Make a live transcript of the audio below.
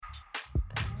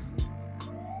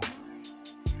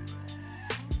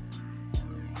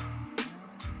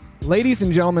Ladies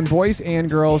and gentlemen, boys and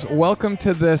girls, welcome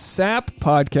to the SAP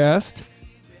podcast,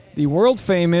 the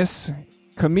world-famous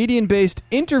comedian-based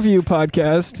interview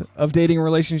podcast of dating,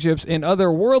 relationships, and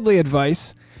other worldly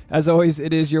advice. As always,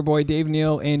 it is your boy Dave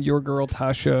Neal and your girl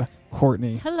Tasha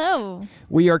Courtney. Hello.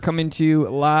 We are coming to you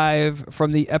live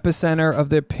from the epicenter of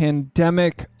the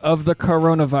pandemic of the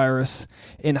coronavirus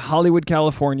in Hollywood,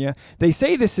 California. They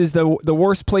say this is the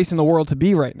worst place in the world to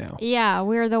be right now. Yeah,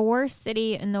 we're the worst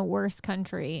city in the worst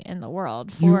country in the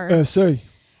world. For USA.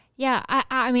 Yeah,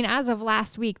 I mean, as of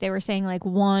last week, they were saying like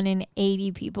 1 in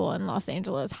 80 people in Los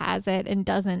Angeles has it and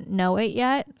doesn't know it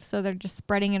yet. So they're just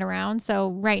spreading it around.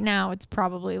 So right now it's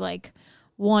probably like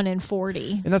 1 in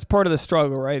 40. And that's part of the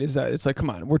struggle, right? Is that it's like,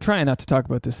 come on, we're trying not to talk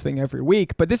about this thing every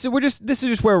week, but this is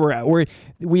just where we're at.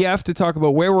 We have to talk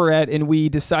about where we're at, and we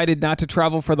decided not to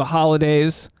travel for the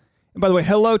holidays. And by the way,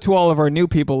 hello to all of our new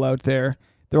people out there.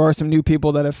 There are some new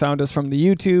people that have found us from the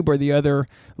YouTube or the other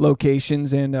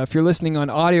locations. And if you're listening on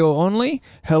audio only,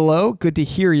 hello, good to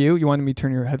hear you. You wanted me to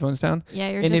turn your headphones down? Yeah,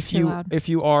 you're just too loud. If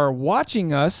you are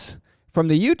watching us from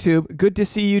the YouTube, good to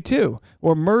see you too.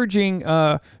 We're merging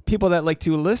people that like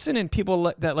to listen and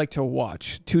people that like to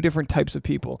watch. Two different types of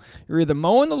people. You're either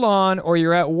mowing the lawn or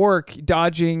you're at work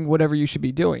dodging whatever you should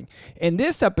be doing. And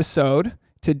this episode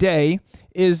today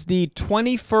is the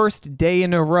 21st day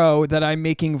in a row that I'm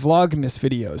making Vlogmas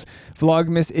videos.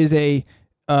 Vlogmas is a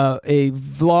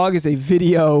vlog is a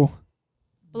video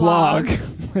blog.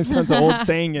 It sounds old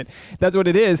saying it. That's what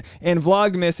it is. And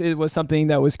Vlogmas, it was something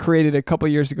that was created a couple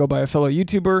years ago by a fellow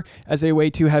YouTuber as a way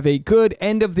to have a good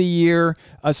end of the year,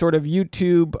 a sort of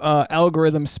YouTube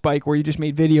algorithm spike where you just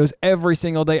made videos every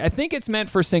single day. I think it's meant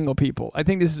for single people. I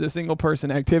think this is a single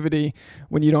person activity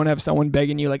when you don't have someone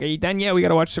begging you like, "Are you done yet? We got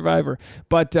to watch Survivor."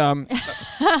 But I'm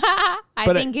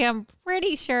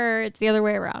pretty sure it's the other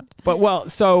way around. But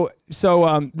so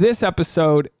this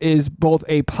episode is both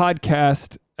a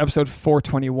podcast. Episode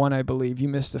 421, I believe. You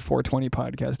missed the 420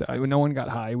 podcast. No one got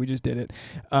high. We just did it.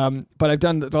 But I've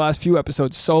done the last few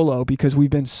episodes solo because we've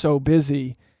been so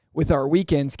busy with our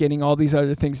weekends getting all these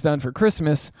other things done for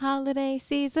Christmas. Holiday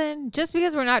season. Just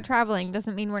because we're not traveling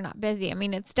doesn't mean we're not busy. I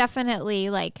mean, it's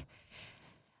definitely like,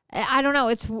 I don't know.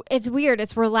 It's weird.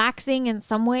 It's relaxing in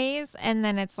some ways, and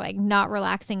then it's like not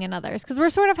relaxing in others because we're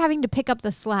sort of having to pick up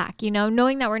the slack,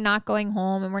 knowing that we're not going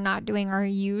home and we're not doing our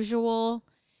usual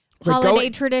holiday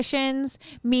traditions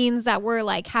means that we're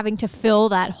like having to fill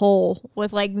that hole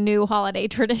with like new holiday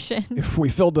traditions. If we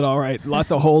filled it all right.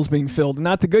 Lots of holes being filled.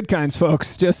 Not the good kinds,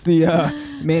 folks. Just the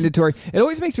mandatory. It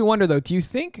always makes me wonder though, do you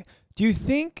think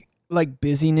like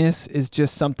busyness is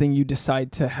just something you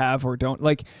decide to have or don't?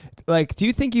 Like do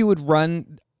you think you would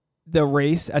run the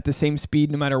race at the same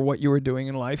speed no matter what you were doing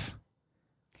in life?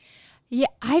 Yeah,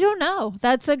 I don't know.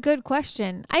 That's a good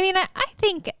question. I mean, I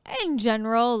think in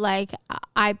general, like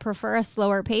I prefer a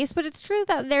slower pace, but it's true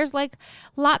that there's like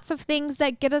lots of things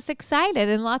that get us excited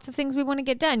and lots of things we want to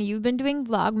get done. You've been doing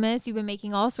Vlogmas. You've been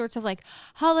making all sorts of like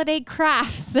holiday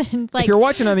crafts and like. If you're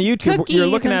watching on the YouTube, you're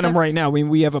looking at them right now.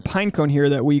 We have a pine cone here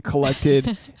that we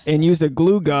collected and used a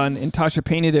glue gun, and Tasha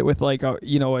painted it with like a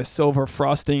silver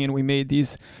frosting, and we made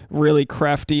these really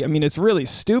crafty. I mean, it's really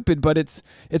stupid, but it's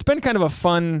been kind of a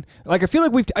fun. Like I feel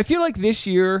like this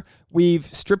year we've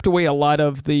stripped away a lot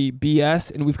of the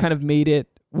BS and we've kind of made it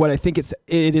what I think it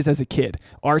is as a kid.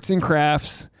 Arts and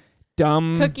crafts,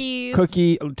 dumb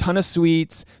cookie, a ton of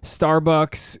sweets,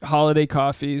 Starbucks, holiday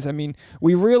coffees. I mean,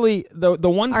 we really the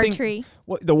one Our thing tree.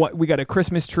 We got a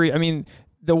Christmas tree. I mean,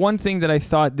 the one thing that I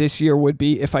thought this year would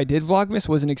be if I did Vlogmas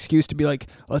was an excuse to be like,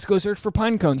 let's go search for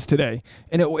pine cones today.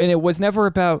 And it was never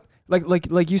about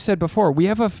like you said before, we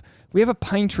have a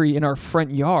pine tree in our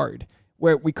front yard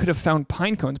where we could have found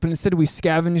pine cones, but instead we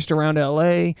scavenged around LA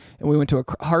and we went to a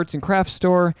arts and crafts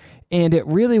store, and it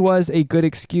really was a good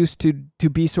excuse to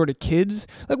be sort of kids.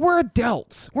 Like we're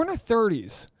adults. We're in our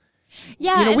 30s.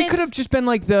 Yeah. We could have just been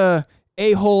like the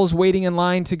a-holes waiting in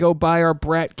line to go buy our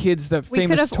brat kids the famous toy. We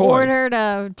could have ordered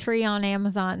a tree on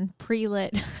Amazon,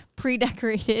 pre-lit,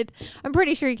 pre-decorated. I'm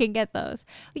pretty sure you can get those.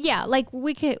 Yeah, like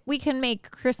we can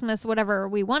make Christmas whatever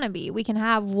we want to be. We can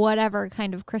have whatever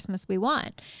kind of Christmas we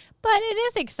want. But it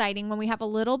is exciting when we have a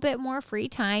little bit more free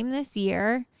time this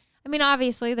year. I mean,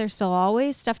 obviously, there's still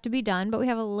always stuff to be done, but we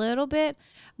have a little bit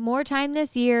more time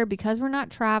this year because we're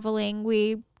not traveling.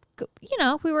 We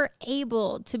were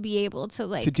able to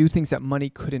like to do things that money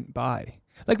couldn't buy.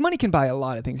 Like money can buy a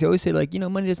lot of things. They always say like,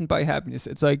 money doesn't buy happiness.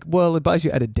 It's like, well, it buys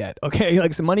you out of debt. Okay.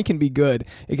 Like money can be good.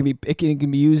 It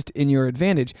can be used in your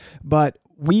advantage. But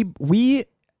we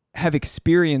have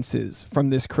experiences from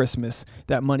this Christmas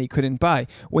that money couldn't buy.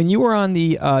 When you were on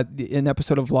an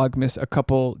episode of Vlogmas a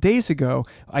couple days ago,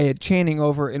 I had Channing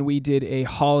over and we did a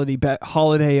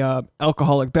holiday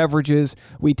alcoholic beverages.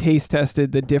 We taste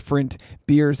tested the different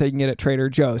beers that you can get at Trader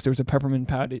Joe's. There was a peppermint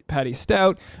patty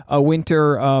stout, a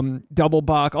winter double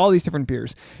bock, all these different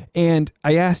beers. And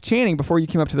I asked Channing before you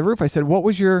came up to the roof, I said, what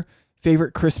was your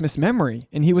favorite Christmas memory?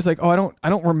 And he was like, oh, I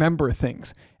don't remember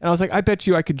things. And I was like, I bet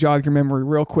you I could jog your memory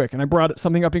real quick. And I brought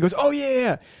something up and he goes, oh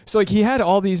yeah. So like he had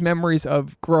all these memories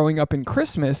of growing up in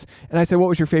Christmas. And I said, what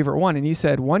was your favorite one? And he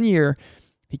said one year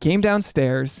he came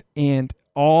downstairs and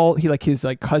his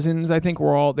cousins, I think they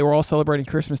were all celebrating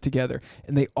Christmas together,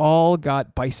 and they all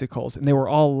got bicycles and they were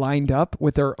all lined up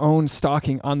with their own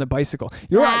stocking on the bicycle.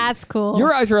 That's cool.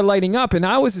 Your eyes are lighting up, and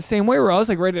I was the same way where I was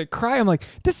like ready to cry. I'm like,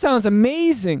 this sounds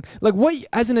amazing. Like, what,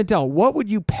 as an adult, what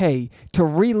would you pay to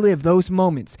relive those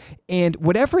moments? And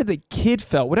whatever the kid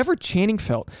felt, whatever Channing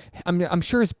felt, I'm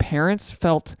sure his parents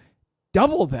felt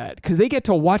double that, because they get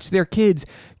to watch their kids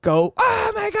go,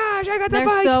 oh my gosh, I got the bike.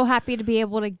 They're so happy to be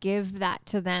able to give that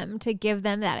to them, to give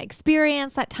them that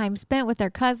experience, that time spent with their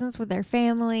cousins, with their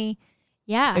family.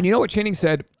 Yeah. And you know what Channing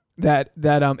said? That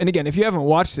and again, if you haven't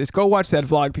watched this, go watch that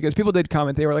vlog, because people did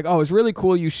comment. They were like, oh, it was really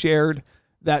cool you shared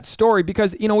that story,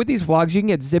 because with these vlogs you can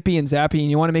get zippy and zappy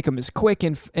and you want to make them as quick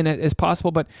and as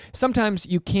possible, but sometimes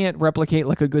you can't replicate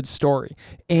like a good story.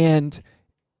 And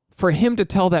for him to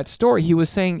tell that story, he was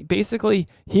saying basically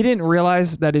he didn't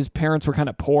realize that his parents were kind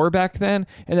of poor back then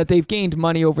and that they've gained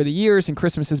money over the years and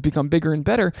Christmas has become bigger and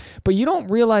better. But you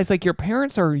don't realize like your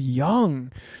parents are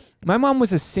young. My mom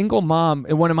was a single mom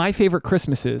in one of my favorite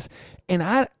Christmases,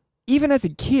 and even as a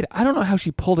kid, I don't know how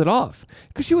she pulled it off,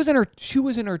 because she was in her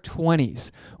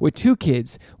 20s with two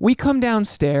kids. We come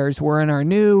downstairs, we're in our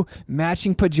new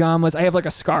matching pajamas. I have like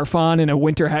a scarf on and a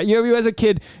winter hat. You as a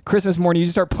kid, Christmas morning, you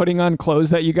just start putting on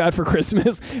clothes that you got for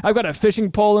Christmas. I've got a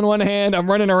fishing pole in one hand. I'm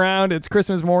running around. It's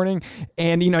Christmas morning,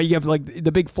 and you have like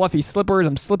the big fluffy slippers.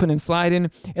 I'm slipping and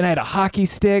sliding, and I had a hockey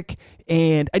stick.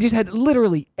 And I just had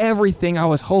literally everything I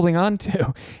was holding on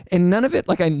to, and none of it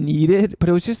like I needed, but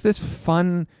it was just this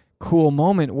fun, cool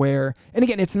moment where, and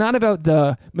again, it's not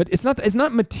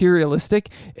materialistic.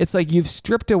 It's like you've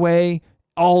stripped away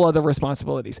all other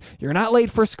responsibilities. You're not late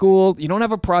for school. You don't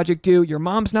have a project due. Your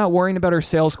mom's not worrying about her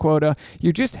sales quota.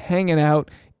 You're just hanging out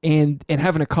and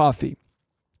having a coffee.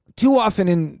 Too often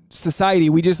in society,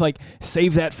 we just like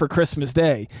save that for Christmas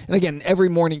Day. And again, every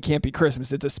morning can't be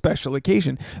Christmas. It's a special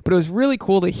occasion. But it was really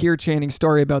cool to hear Channing's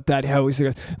story about that. How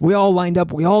we all lined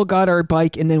up, we all got our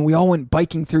bike, and then we all went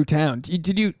biking through town.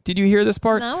 Did you hear this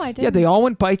part? No, I didn't. Yeah, they all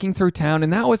went biking through town,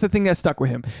 and that was the thing that stuck with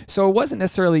him. So it wasn't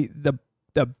necessarily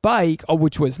the bike,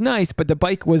 which was nice, but the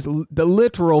bike was the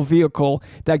literal vehicle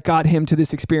that got him to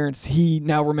this experience he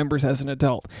now remembers as an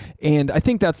adult. And I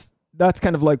think that's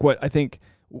kind of like what I think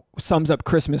sums up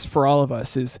Christmas for all of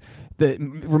us, is that,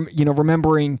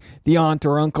 remembering the aunt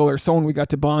or uncle or someone we got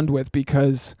to bond with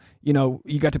because, you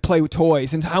got to play with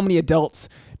toys. And how many adults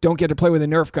don't get to play with a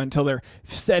Nerf gun until they're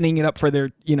setting it up for their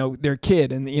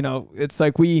kid. And, it's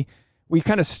like we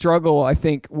kind of struggle, I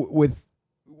think, with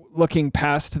looking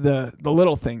past the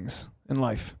little things in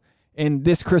life. And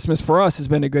this Christmas for us has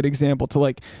been a good example to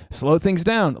like slow things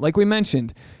down. Like we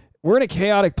mentioned, we're in a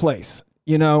chaotic place.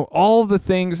 All the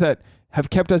things that have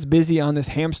kept us busy on this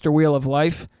hamster wheel of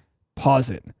life, pause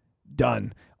it.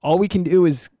 Done. All we can do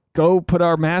is go put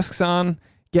our masks on,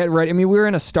 get ready. I mean, we were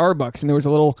in a Starbucks and there was a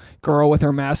little girl with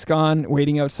her mask on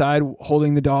waiting outside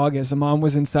holding the dog as the mom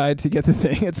was inside to get the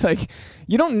thing. It's like,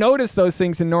 you don't notice those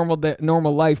things in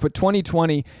normal life, but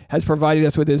 2020 has provided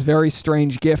us with this very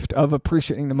strange gift of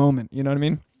appreciating the moment. You know what I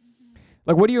mean?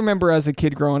 Like, what do you remember as a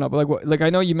kid growing up? Like I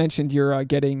know you mentioned you're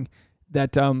getting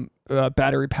that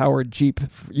battery-powered Jeep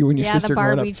you and your sister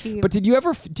growing up. Jeep. But did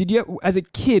you as a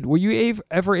kid, were you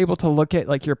ever able to look at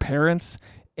like your parents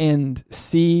and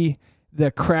see the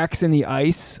cracks in the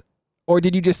ice, or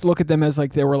did you just look at them as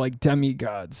like they were like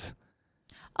demigods?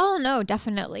 Oh no,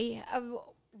 definitely.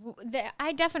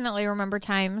 I definitely remember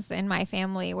times in my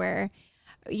family where,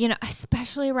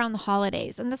 especially around the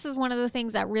holidays. And this is one of the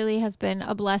things that really has been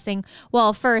a blessing.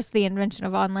 Well, first, the invention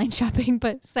of online shopping,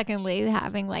 but secondly,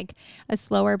 having like a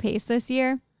slower pace this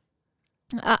year.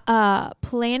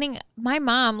 Planning, my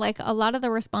mom, like a lot of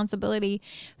the responsibility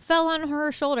fell on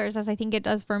her shoulders, as I think it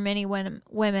does for many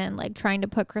women, like trying to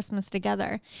put Christmas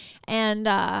together. And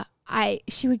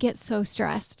she would get so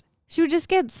stressed. She would just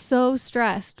get so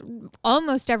stressed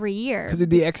almost every year. Because of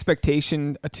the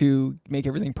expectation to make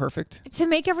everything perfect? To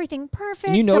make everything perfect.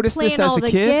 And you noticed to plan this as all a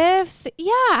the kid? gifts.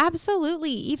 Yeah,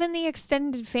 absolutely. Even the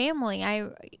extended family.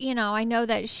 I know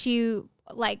that she,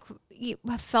 like,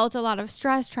 felt a lot of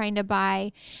stress trying to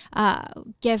buy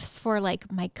gifts for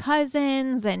like my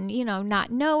cousins and,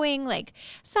 not knowing like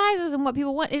sizes and what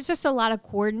people want. It's just a lot of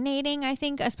coordinating, I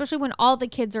think, especially when all the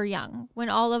kids are young, when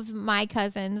all of my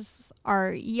cousins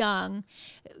are young,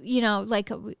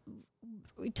 like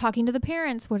talking to the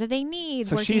parents, what do they need?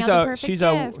 So she's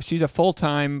a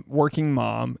full-time working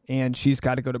mom, and she's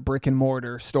got to go to brick and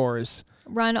mortar stores,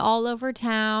 run all over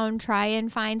town, try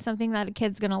and find something that a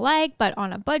kid's gonna like, but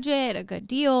on a budget, a good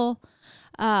deal.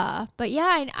 But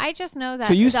yeah, I just know that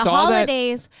the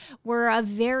holidays were a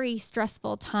very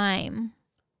stressful time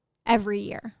every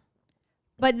year.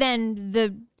 But then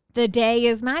the day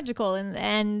is magical,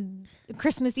 and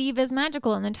Christmas Eve is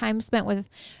magical, and the time spent with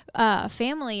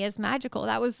family is magical.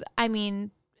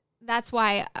 That's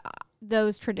why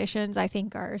those traditions I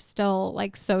think are still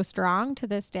like so strong to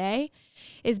this day,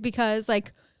 is because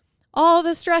like all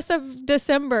the stress of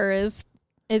December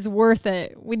is worth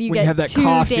it when you get have that 2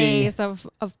 coffee. days of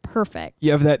perfect.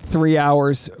 You have that 3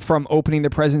 hours from opening the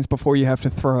presents before you have to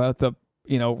throw out the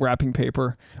wrapping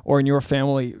paper, or in your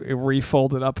family, it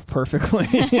refolded up perfectly.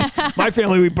 My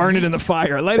family, we burn it in the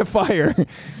fire, light a fire.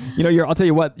 I'll tell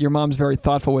you what, your mom's very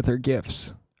thoughtful with her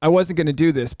gifts. I wasn't going to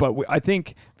do this, but I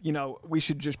think, we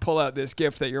should just pull out this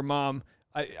gift that your mom,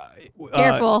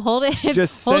 Careful, hold it.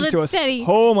 Just hold sent it to us. steady.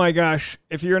 Oh my gosh!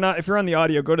 If you're on the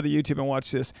audio, go to the YouTube and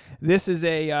watch this. This is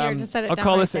a Here, just set it I'll down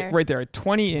call right this there. right there, a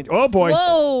 20-inch. Oh boy!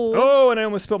 Whoa! Oh, and I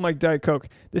almost spilled my Diet Coke.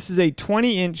 This is a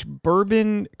 20-inch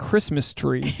bourbon Christmas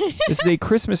tree. This is a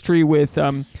Christmas tree with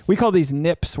we call these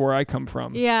nips where I come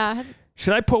from. Yeah.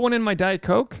 Should I put one in my Diet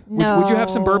Coke? No. Would you have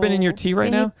some bourbon in your tea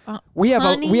right now? We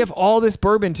have all this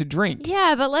bourbon to drink.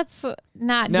 Yeah, but let's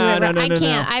not do No, it. no, Right. no, I no,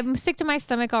 can't. no. I'm sick to my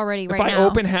stomach already If right I now.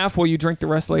 open half, will you drink the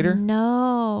rest later?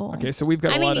 No. Okay, so we've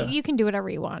got a lot of... you can do whatever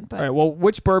you want, but All right, well,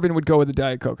 which bourbon would go with the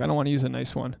Diet Coke? I don't want to use a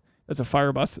nice one. That's a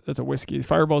Fireball. That's a whiskey.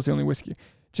 Fireball's the only whiskey.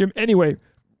 Jim, anyway,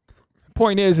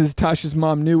 point is Tasha's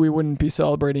mom knew we wouldn't be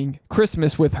celebrating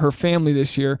Christmas with her family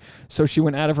this year, so she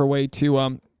went out of her way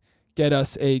to get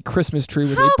us a Christmas tree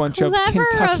with a bunch of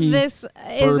Kentucky of this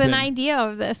is bourbon. an idea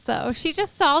of this, though. She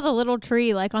just saw the little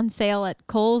tree like on sale at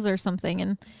Kohl's or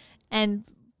something and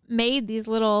made these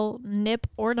little nip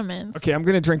ornaments. Okay, I'm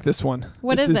going to drink this one.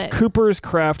 What this is is it? Cooper's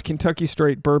Craft Kentucky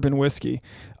Straight Bourbon Whiskey.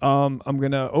 I'm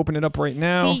going to open it up right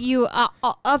now. See, you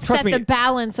upset Trust me. the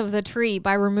balance of the tree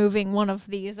by removing one of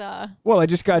these Well, I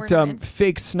just got ornaments.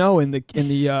 fake snow in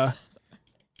the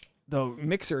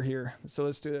mixer here. So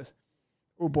let's do this.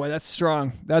 Oh boy, that's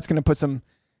strong. That's gonna put some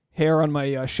hair on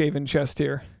my shaven chest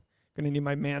here. Gonna need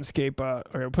my Manscaped.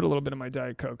 Okay, I'll put a little bit of my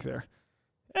Diet Coke there.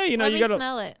 Hey, Let you me gotta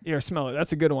smell it. Here, smell it.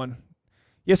 That's a good one.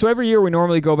 Yeah. So every year we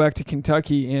normally go back to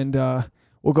Kentucky and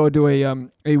we'll go do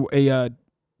a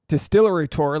distillery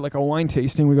tour, like a wine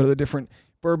tasting. We go to the different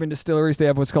bourbon distilleries. They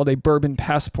have what's called a bourbon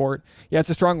passport. Yeah,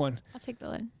 it's a strong one. I'll take the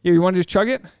lid. Here, you want to just chug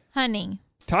it? Honey,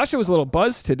 Tasha was a little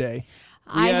buzzed today.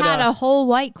 I had a whole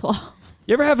White Claw.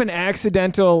 You ever have an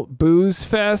accidental booze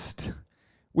fest?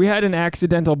 We had an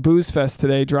accidental booze fest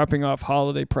today, dropping off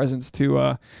holiday presents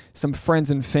to some friends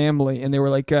and family. And they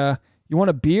were like, you want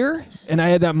a beer? And I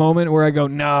had that moment where I go,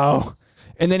 no.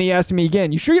 And then he asked me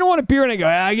again, you sure you don't want a beer? And I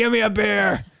go, give me a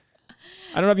beer.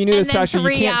 I don't know if you knew this, Tasha.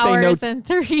 You can't say no. And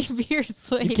 3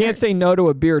 beers later. You can't say no to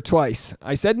a beer twice.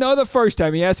 I said no the first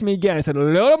time. He asked me again. I said,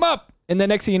 load him up. And the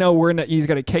next thing you know, he's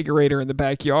got a kegerator in the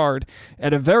backyard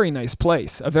at a very nice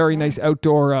place, a very nice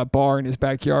outdoor bar in his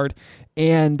backyard.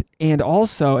 And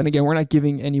also, and again, we're not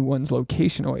giving anyone's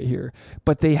location away here,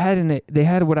 but they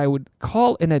had what I would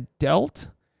call an adult.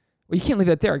 Well, you can't leave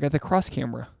that there. I got the cross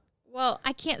camera. Well,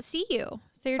 I can't see you,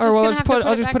 so you're All just right, well, gonna have to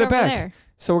I'll just put it over back. there.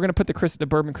 So we're gonna put the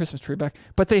bourbon Christmas tree back.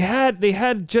 But I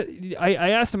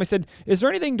asked them. I said, "Is there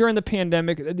anything during the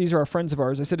pandemic?" These are our friends of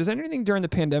ours. I said, "Is there anything during the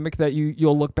pandemic that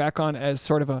you'll look back on as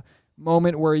sort of a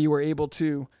moment where you were able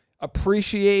to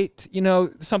appreciate,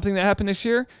 something that happened this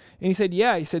year?" And he said,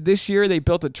 "Yeah." He said, "This year they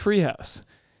built a treehouse,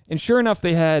 and sure enough,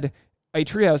 they had a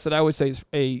treehouse that I would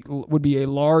say would be a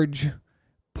large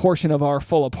portion of our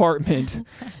full apartment."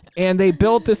 And they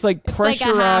built this like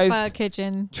pressurized like a half a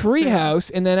kitchen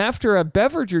treehouse, and then after a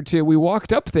beverage or two, we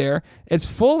walked up there. It's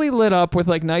fully lit up with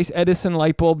like nice Edison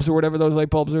light bulbs or whatever those light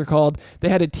bulbs are called. They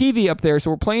had a TV up there,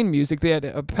 so we're playing music. They had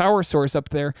a power source up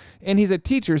there, and he's a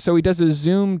teacher, so he does his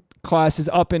Zoom classes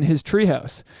up in his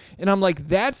treehouse. And I'm like,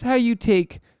 that's how you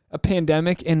take a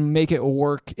pandemic and make it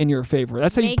work in your favor.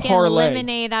 That's how you parlay.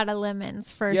 Lemonade out of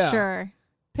lemons for sure.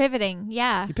 Pivoting,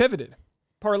 yeah. He pivoted,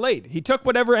 parlayed. He took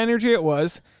whatever energy it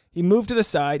was. He moved to the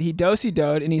side, he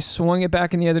do-si-doed, and he swung it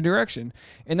back in the other direction.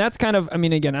 And that's kind of,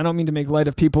 again, I don't mean to make light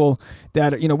of people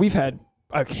that, we've had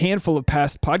a handful of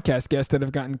past podcast guests that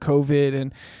have gotten COVID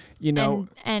and,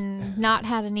 and not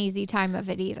had an easy time of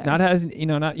it either.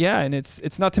 And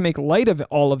it's not to make light of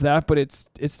all of that, but it's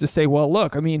to say, well,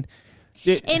 look, I mean,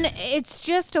 and it's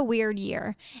just a weird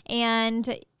year. And,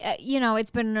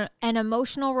 it's been an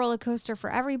emotional roller coaster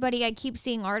for everybody. I keep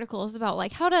seeing articles about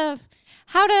like how to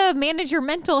manage your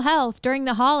mental health during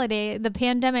the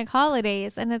pandemic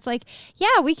holidays. And it's like,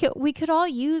 yeah, we could all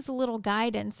use a little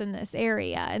guidance in this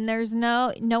area. And there's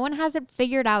no one has it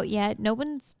figured out yet. No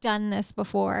one's done this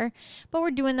before, but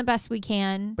we're doing the best we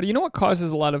can. But you know what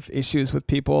causes a lot of issues with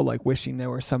people like wishing they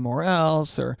were somewhere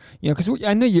else, or, because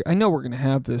I know we're going to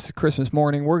have this Christmas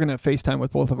morning. We're going to FaceTime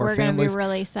with both of our families. We're going to be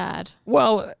really sad.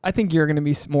 Well, I think you're going to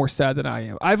be more sad than I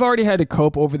am. I've already had to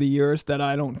cope over the years that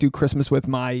I don't do Christmas with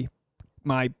my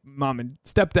mom and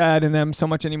stepdad and them so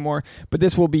much anymore, but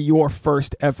this will be your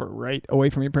first ever, right? Away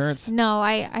from your parents? No,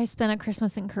 I spent a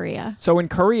Christmas in Korea. So in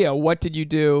Korea, what did you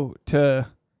do to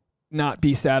not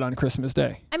be sad on Christmas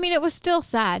Day? I mean, it was still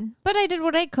sad, but I did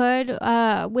what I could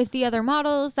with the other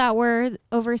models that were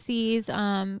overseas.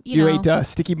 You ate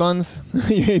sticky buns?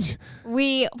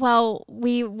 We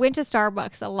went to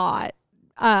Starbucks a lot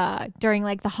during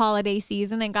like the holiday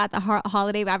season and got the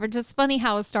holiday beverage. It's funny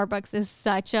how Starbucks is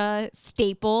such a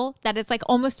staple that it's like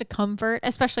almost a comfort,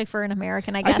 especially for an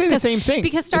American, I guess. I say the same thing.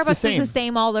 Because Starbucks is the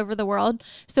same all over the world.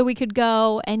 So we could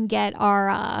go and get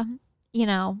our,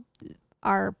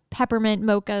 our peppermint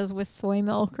mochas with soy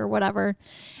milk or whatever.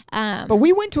 But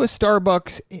we went to a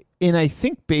Starbucks in, I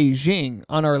think, Beijing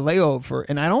on our layover,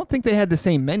 and I don't think they had the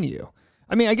same menu.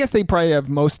 I mean, I guess they probably have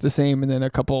most the same, and then a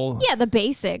couple. Yeah, the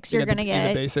basics you're gonna get.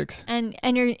 The basics, and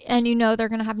they're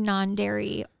gonna have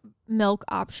non-dairy milk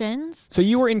options. So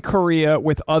you were in Korea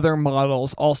with other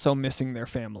models also missing their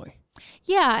family.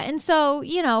 Yeah, and so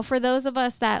for those of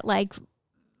us that like,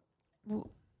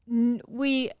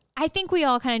 I think we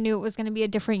all kind of knew it was going to be a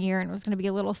different year and it was going to be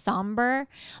a little somber,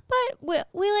 but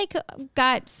we like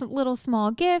got some little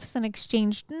small gifts and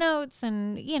exchanged notes,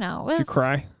 and Did you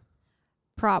cry?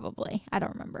 Probably. I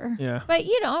don't remember. Yeah. But,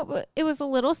 it was a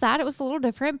little sad. It was a little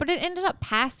different, but it ended up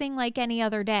passing like any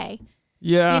other day.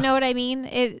 Yeah. You know what I mean?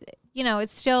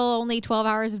 It's still only 12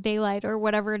 hours of daylight or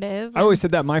whatever it is. I always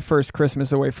said that my first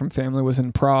Christmas away from family was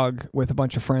in Prague with a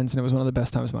bunch of friends, and it was one of the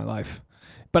best times of my life.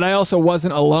 But I also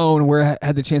wasn't alone where I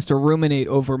had the chance to ruminate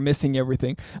over missing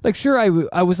everything. Like, sure, I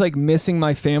was like missing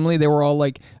my family. They were all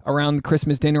like around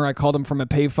Christmas dinner. I called them from a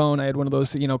payphone. I had one of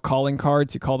those, calling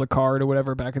cards. You call the card or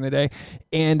whatever back in the day.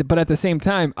 But at the same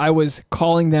time, I was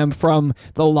calling them from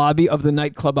the lobby of the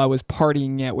nightclub I was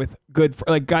partying at with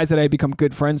guys that I had become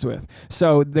good friends with.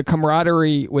 So the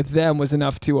camaraderie with them was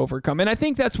enough to overcome. And I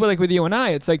think that's what, like with you and I,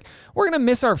 it's like we're going to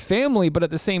miss our family, but at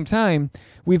the same time,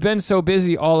 we've been so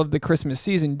busy all of the Christmas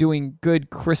season doing good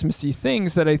Christmassy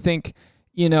things that I think,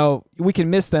 we can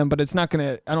miss them, but it's not going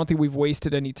to, I don't think we've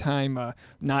wasted any time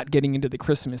not getting into the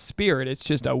Christmas spirit. It's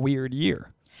just a weird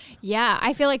year. Yeah,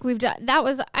 I feel like we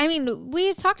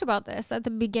talked about this at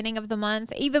the beginning of the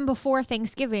month, even before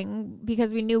Thanksgiving,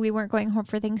 because we knew we weren't going home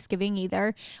for Thanksgiving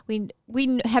either. We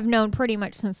have known pretty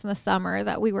much since the summer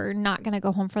that we were not going to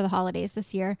go home for the holidays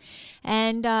this year.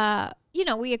 And,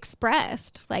 we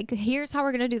expressed like, here's how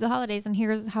we're going to do the holidays and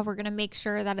here's how we're going to make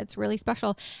sure that it's really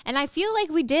special. And I feel like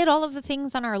we did all of the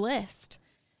things on our list.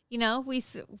 We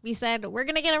said we're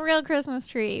going to get a real Christmas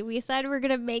tree. We said we're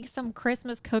going to make some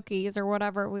Christmas cookies or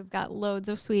whatever. We've got loads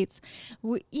of sweets.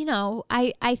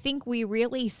 I think we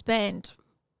really spent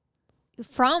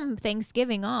from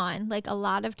Thanksgiving on, like a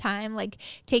lot of time, like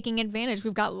taking advantage.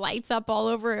 We've got lights up all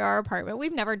over our apartment.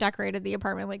 We've never decorated the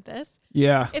apartment like this.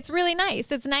 Yeah. It's really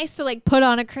nice. It's nice to like put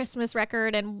on a Christmas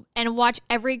record and watch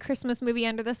every Christmas movie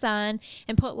under the sun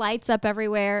and put lights up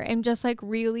everywhere and just like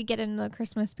really get into the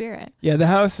Christmas spirit. Yeah, the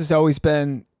house has always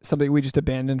been something we just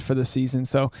abandoned for the season.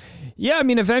 So yeah, I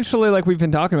mean, eventually, like we've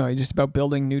been talking about, just about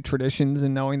building new traditions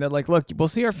and knowing that like, look, we'll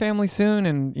see our family soon.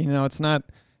 And it's not,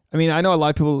 I mean, I know a lot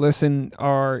of people who listen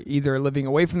are either living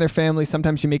away from their family.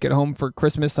 Sometimes you make it home for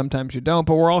Christmas. Sometimes you don't,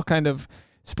 but we're all kind of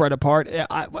spread apart.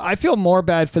 I feel more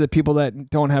bad for the people that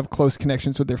don't have close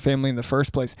connections with their family in the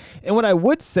first place. And what I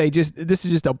would say, this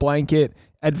is just a blanket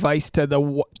advice to the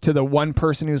one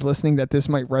person who's listening that this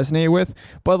might resonate with,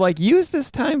 but like use this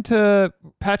time to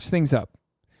patch things up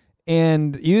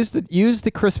and use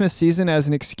the Christmas season as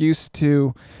an excuse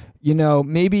to,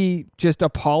 maybe just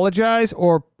apologize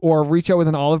or reach out with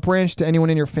an olive branch to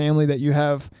anyone in your family that you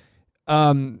have,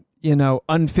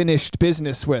 unfinished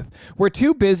business with. We're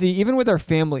too busy, even with our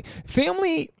family.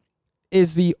 Family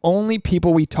is the only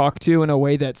people we talk to in a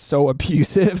way that's so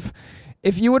abusive.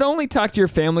 if you would only talk to your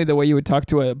family the way you would talk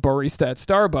to a barista at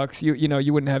Starbucks,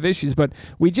 you wouldn't have issues. But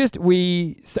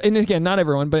and again, not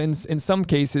everyone, but in some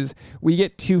cases, we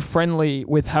get too friendly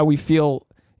with how we feel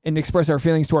and express our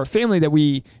feelings to our family that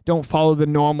we don't follow the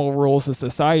normal rules of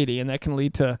society, and that can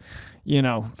lead to,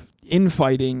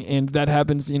 infighting. And that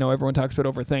happens, everyone talks about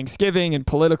over Thanksgiving, and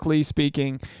politically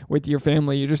speaking with your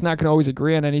family, you're just not going to always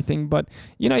agree on anything. But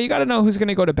you got to know who's going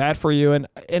to go to bat for you. And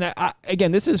I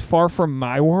again, this is far from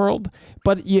my world,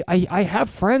 but I have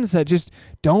friends that just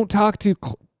don't talk to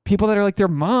people that are like their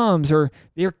moms or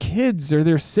their kids or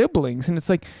their siblings, and it's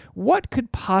like, what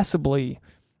could possibly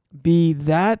be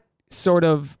that sort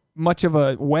of much of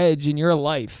a wedge in your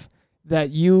life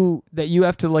that you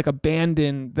have to like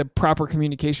abandon the proper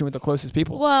communication with the closest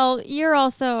people? Well, you're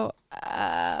also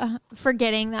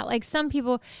forgetting that like some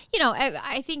people,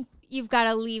 I think you've got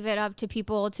to leave it up to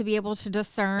people to be able to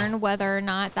discern whether or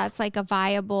not that's like a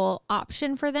viable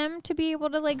option for them to be able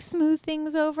to like smooth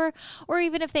things over, or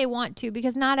even if they want to,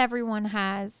 because not everyone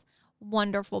has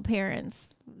wonderful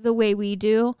parents the way we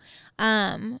do.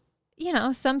 Some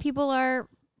people are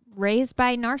raised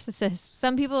by narcissists.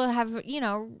 Some people have,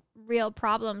 real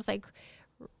problems, like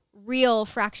real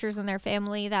fractures in their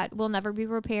family that will never be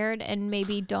repaired, and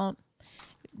maybe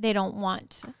they don't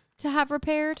want to have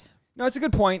repaired. No, it's a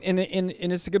good point, and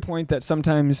it's a good point that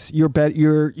sometimes you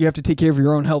have to take care of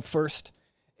your own health first,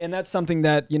 and that's something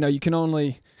that you can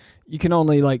only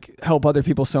like help other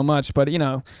people so much. But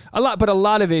a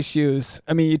lot of issues.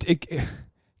 I mean, it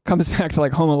comes back to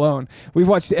like Home Alone. We've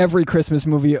watched every Christmas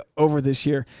movie over this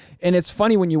year, and it's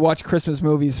funny when you watch Christmas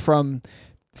movies from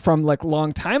like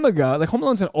long time ago. Like Home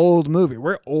Alone's an old movie.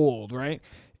 We're old, right?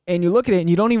 And you look at it and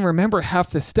you don't even remember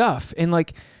half the stuff. And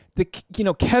like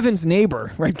Kevin's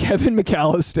neighbor, right? Kevin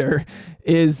McAllister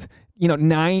is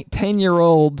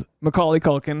 10-year-old Macaulay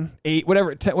Culkin, 8,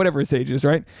 whatever his age is,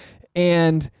 right?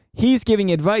 And he's giving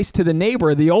advice to the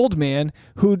neighbor, the old man,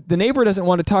 who the neighbor doesn't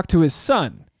want to talk to his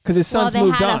son because his son's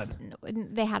moved on.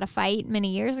 They had a fight many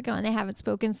years ago and they haven't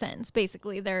spoken since.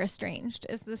 Basically, they're estranged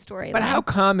is the story. But how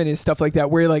common is stuff like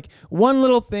that where like one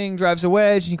little thing drives a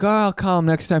wedge and you go, oh, I'll call him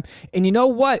next time. And you know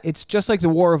what? It's just like the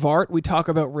war of art. We talk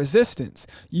about resistance.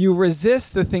 You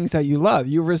resist the things that you love.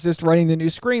 You resist writing the new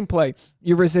screenplay.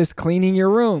 You resist cleaning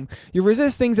your room. You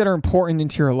resist things that are important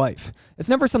into your life. It's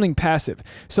never something passive.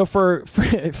 So for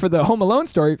the Home Alone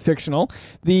story, fictional,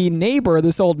 the neighbor,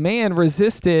 this old man,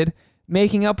 resisted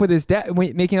making up with his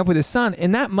son,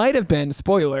 and that might have been,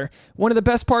 spoiler, one of the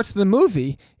best parts of the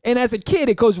movie. And as a kid,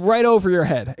 it goes right over your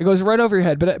head.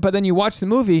 But then you watch the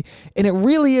movie, and it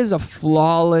really is a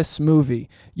flawless movie.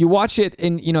 You watch it,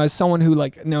 and as someone who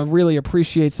really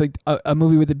appreciates like a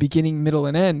movie with a beginning, middle,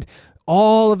 and end.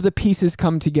 All of the pieces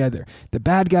come together. The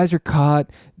bad guys are caught.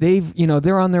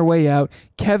 They're on their way out.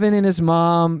 Kevin and his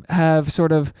mom have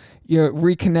sort of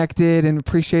reconnected and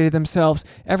appreciated themselves.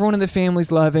 Everyone in the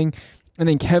family's loving. And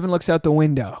then Kevin looks out the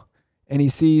window and he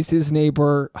sees his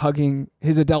neighbor hugging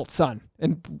his adult son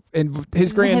and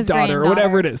his granddaughter or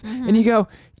whatever it is. Mm-hmm. And you go,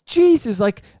 Jesus,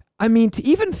 to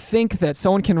even think that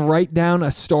someone can write down a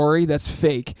story that's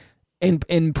fake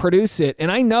and produce it.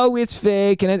 And I know it's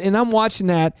fake. And I'm watching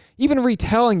that, even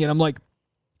retelling it. I'm like,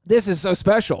 this is so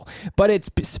special. But it's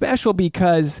special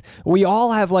because we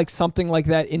all have like something like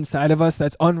that inside of us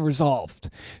that's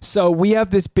unresolved. So we have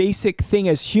this basic thing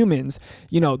as humans,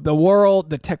 the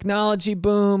world, the technology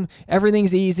boom,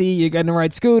 everything's easy. You're going to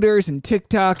ride scooters and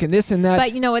TikTok and this and that.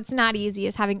 But what's not easy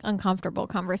is having uncomfortable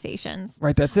conversations.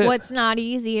 Right, that's it. What's not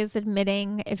easy is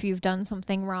admitting if you've done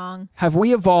something wrong. Have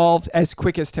we evolved as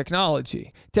quick as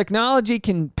technology? Technology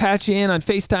can patch you in on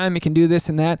FaceTime, it can do this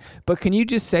and that, but can you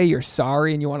just say you're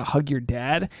sorry and you want to hug your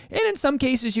dad? And in some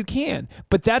cases you can,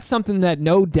 but that's something that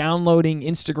no downloading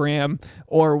Instagram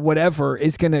or whatever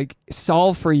is going to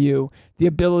solve for you. The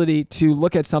ability to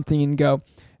look at something and go,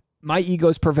 my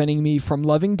ego's preventing me from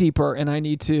loving deeper and I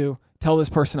need to tell this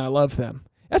person I love them.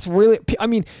 That's really,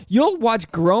 you'll watch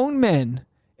grown men,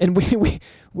 and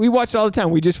we watch it all the time.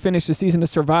 We just finished a season of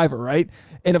Survivor, right?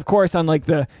 And of course on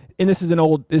this is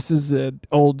an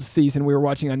old season we were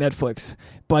watching on Netflix.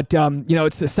 But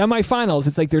it's the semifinals.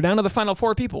 It's like they're down to the final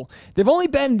 4 people. They've only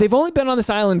been on this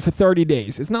island for 30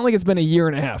 days. It's not like it's been a year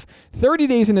and a half. 30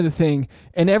 days into the thing,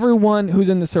 and everyone who's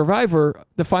in the Survivor,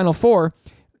 the final 4,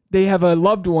 they have a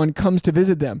loved one comes to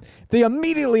visit them. They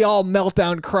immediately all melt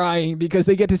down crying because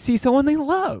they get to see someone they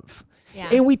love. Yeah.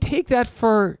 And we take that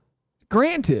for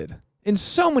granted in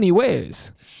so many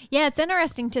ways. Yeah, it's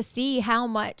interesting to see how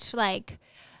much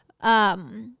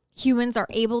humans are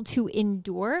able to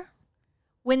endure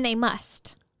when they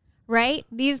must, right?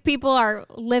 These people are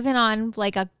living on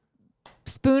like a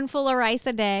spoonful of rice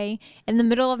a day in the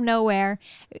middle of nowhere,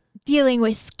 dealing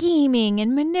with scheming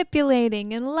and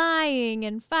manipulating and lying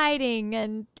and fighting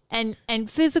and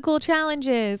physical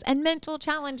challenges and mental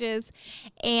challenges.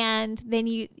 And then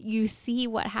you see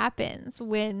what happens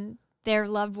when their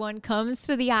loved one comes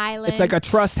to the island. It's like a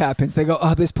trust happens. They go,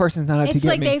 oh, this person's not out to get me.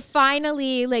 It's like they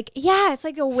finally, it's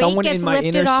like a weight Someone gets in my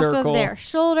lifted inner off circle. of their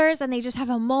shoulders, and they just have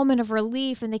a moment of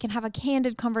relief, and they can have a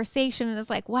candid conversation. And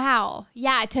it's like, wow,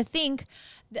 yeah, to think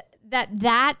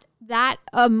that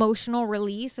emotional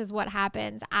release is what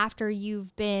happens after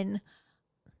you've been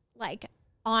like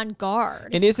on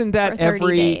guard. And isn't that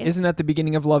days. Isn't that the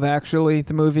beginning of Love Actually,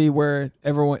 the movie where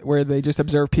they just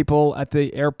observe people at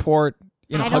the airport,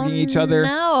 hugging each other?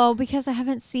 No, because I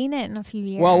haven't seen it in a few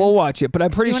years. Well, we'll watch it, but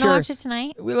I'm pretty sure. You sure. Want to watch it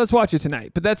tonight? Let's watch it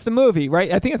tonight. But that's the movie,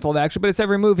 right? I think it's Love Actually, but it's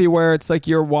every movie where it's like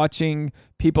you're watching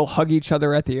people hug each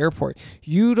other at the airport.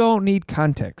 You don't need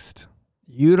context.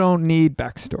 You don't need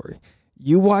backstory.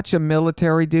 You watch a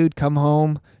military dude come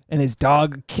home and his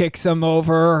dog kicks him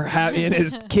over, and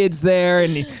his kid's there,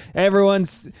 and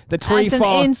everyone's the tree That's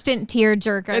falls. An instant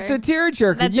tearjerker. It's a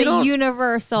tearjerker. That's a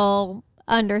universal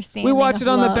understanding. We watched it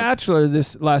on love. The Bachelor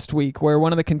this last week, where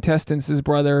one of the contestants, his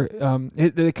brother,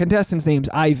 the contestant's name's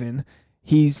Ivan.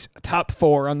 He's top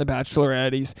 4 on The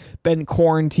Bachelorette. He's been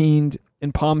quarantined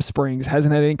in Palm Springs,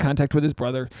 hasn't had any contact with his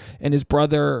brother, and his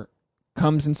brother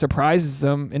comes and surprises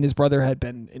him, and his brother had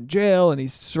been in jail, and he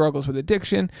struggles with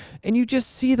addiction, and you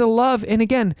just see the love. And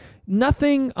again,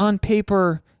 nothing on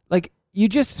paper, like, you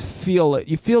just feel it.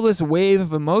 You feel this wave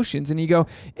of emotions, and you go,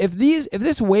 if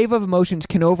this wave of emotions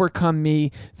can overcome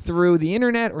me through the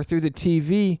internet or through the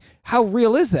TV, how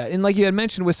real is that? And like you had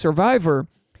mentioned with Survivor,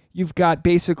 you've got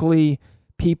basically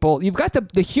people, you've got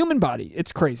the human body.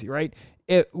 It's crazy, right?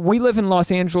 We live in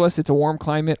Los Angeles. It's a warm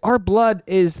climate. Our blood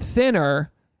is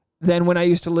thinner than when I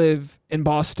used to live in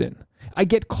Boston. I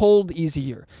get cold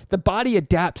easier. The body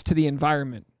adapts to the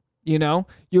environment. You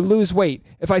lose weight.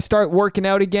 If I start working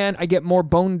out again, I get more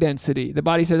bone density. The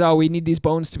body says, oh, we need these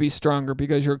bones to be stronger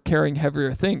because you're carrying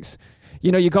heavier things.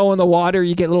 You go in the water,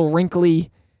 you get little wrinkly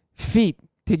feet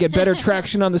to get better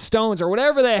traction on the stones or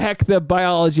whatever the heck the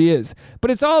biology is.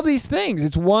 But it's all these things.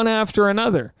 It's one after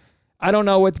another. I don't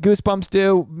know what goosebumps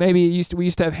do. Maybe we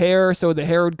used to have hair, so the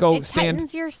hair would go it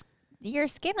tightens your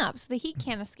skin up so the heat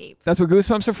can't escape. That's what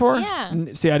goosebumps are for? Yeah.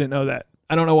 See, I didn't know that.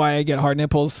 I don't know why I get hard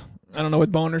nipples. I don't know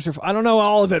what boners are for. I don't know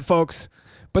all of it, folks.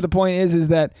 But the point is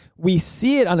that we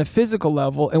see it on a physical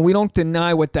level, and we don't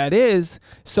deny what that is.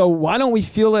 So why don't we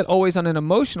feel it always on an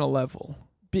emotional level?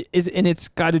 And it's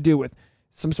got to do with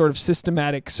some sort of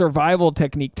systematic survival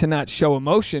technique to not show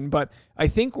emotion. But I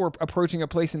think we're approaching a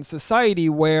place in society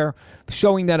where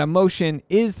showing that emotion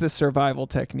is the survival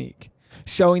technique.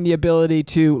 Showing the ability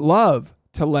to love,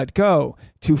 to let go,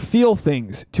 to feel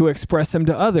things, to express them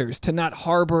to others, to not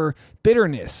harbor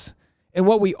bitterness. And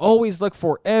what we always look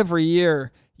for every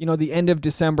year, the end of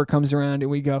December comes around and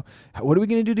we go, what are we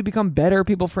going to do to become better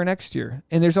people for next year?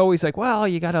 And there's always like, well,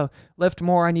 you got to lift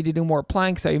more. I need to do more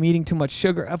planks. I'm eating too much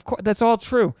sugar. Of course, that's all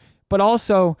true. But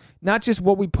also not just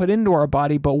what we put into our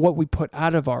body, but what we put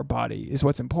out of our body is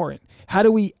what's important. How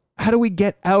do we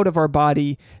get out of our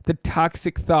body the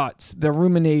toxic thoughts, the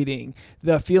ruminating,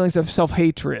 the feelings of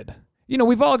self-hatred?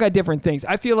 We've all got different things.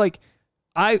 I feel like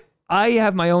I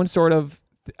have my own sort of,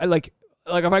 like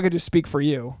if I could just speak for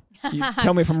you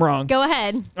tell me if I'm wrong. Go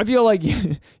ahead. I feel like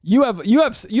you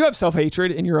have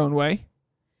self-hatred in your own way.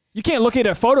 You can't look at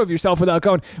a photo of yourself without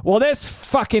going, well, this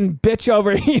fucking bitch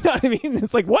over here. You know what I mean?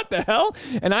 It's like, what the hell?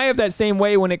 And I have that same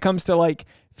way when it comes to like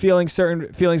feeling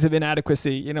certain feelings of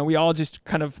inadequacy. We all just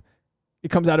kind of,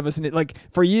 it comes out of us. And like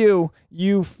for you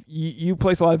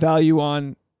place a lot of value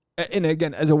on, and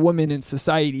again, as a woman in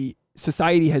society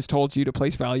has told you to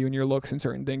place value in your looks and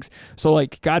certain things. So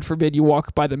like, God forbid you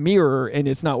walk by the mirror and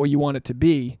it's not what you want it to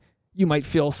be. You might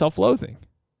feel self-loathing,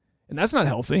 and that's not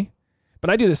healthy. But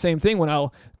I do the same thing when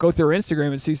I'll go through Instagram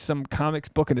and see some comics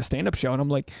book in a stand-up show, and I'm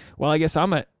like, well, I guess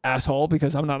I'm an asshole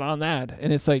because I'm not on that.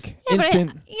 And it's like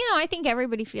instant. But I think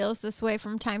everybody feels this way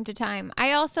from time to time.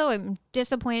 I also am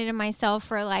disappointed in myself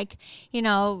for like,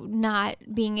 not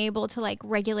being able to like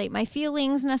regulate my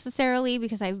feelings necessarily,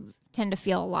 because I tend to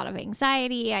feel a lot of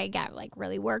anxiety. I get like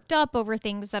really worked up over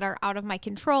things that are out of my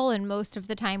control and most of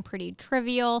the time pretty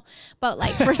trivial. But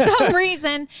like for some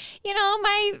reason,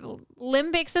 my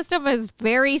limbic system is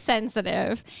very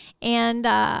sensitive. And,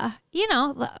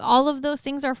 all of those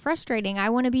things are frustrating. I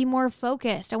want to be more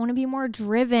focused. I want to be more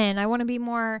driven. I want to be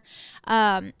more,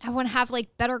 I want to have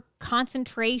like better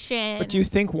concentration. But do you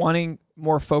think wanting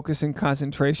more focus and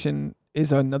concentration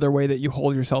is another way that you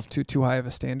hold yourself to too high of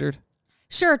a standard?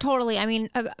 Sure, totally. I mean,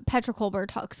 Petra Kolber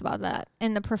talks about that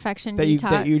in the Perfection That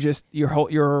Detox.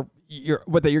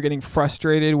 you're getting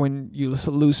frustrated when you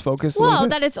lose focus a little Well,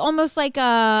 bit? that it's almost like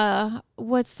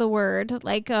what's the word?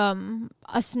 Like a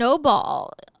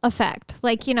snowball effect.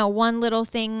 Like, one little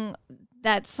thing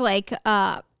that's like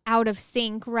out of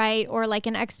sync, right? Or like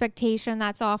an expectation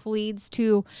that's off leads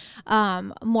to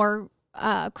more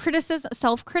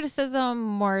self-criticism,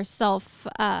 more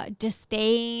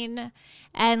disdain,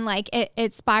 and like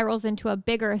it spirals into a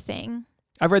bigger thing.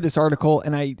 I've read this article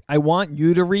and I want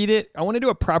you to read it. I want to do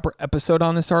a proper episode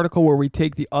on this article where we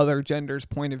take the other gender's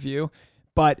point of view,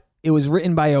 but it was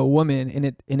written by a woman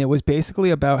and it was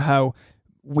basically about how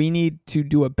we need to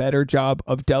do a better job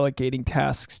of delegating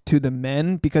tasks to the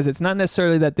men, because it's not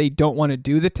necessarily that they don't want to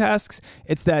do the tasks.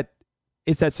 It's that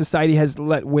society has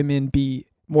let women be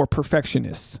more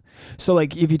perfectionists. So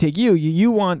like if you take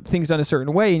you want things done a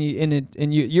certain way, and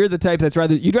you're the type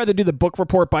you'd rather do the book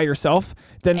report by yourself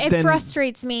than it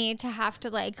frustrates me to have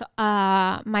to like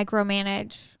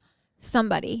micromanage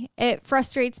somebody. It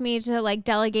frustrates me to like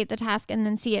delegate the task and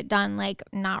then see it done like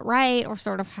not right or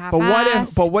sort of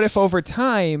half-assed. But what if over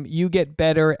time you get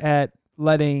better at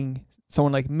letting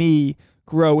someone like me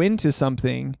grow into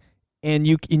something, and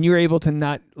you're able to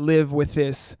not live with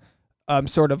this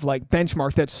sort of like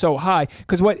benchmark that's so high?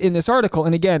 Because what in this article,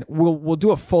 and again, we'll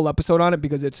do a full episode on it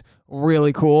because it's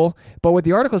really cool. But what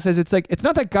the article says, it's like, it's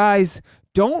not that guys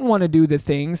don't want to do the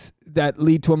things that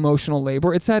lead to emotional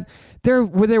labor. It's that their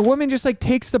woman just like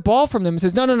takes the ball from them and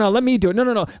says, no, let me do it.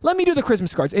 No, let me do the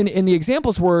Christmas cards. And the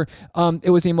examples were, it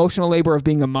was the emotional labor of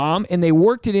being a mom, and they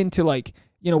worked it into like,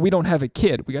 we don't have a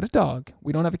kid. We got a dog.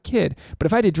 We don't have a kid. But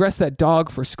if I had to dress that dog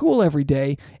for school every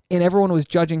day and everyone was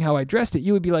judging how I dressed it,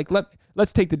 you would be like,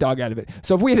 let's take the dog out of it.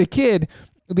 So if we had a kid,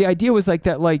 the idea was like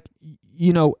that, like,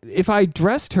 if I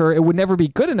dressed her, it would never be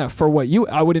good enough for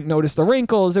I wouldn't notice the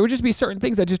wrinkles. There would just be certain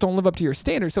things that just don't live up to your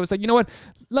standards. So it's like, you know what?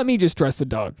 Let me just dress the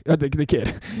dog, or the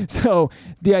kid. So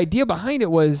the idea behind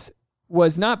it was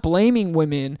not blaming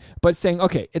women, but saying,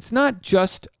 okay, it's not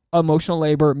just emotional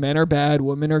labor. Men are bad,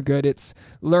 women are good. It's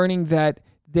learning that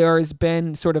there has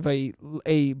been sort of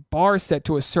a bar set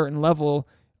to a certain level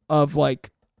of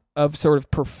sort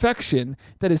of perfection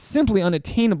that is simply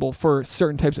unattainable for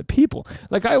certain types of people.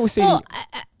 Like I always say,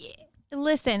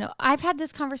 listen, I've had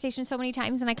this conversation so many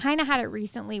times, and I kind of had it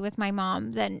recently with my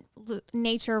mom, the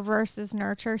nature versus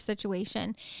nurture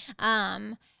situation,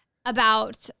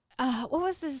 about what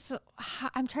was this?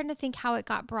 I'm trying to think how it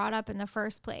got brought up in the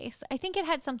first place. I think it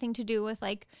had something to do with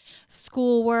like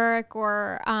schoolwork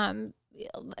or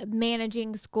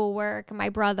managing schoolwork. My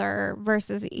brother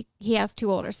versus he has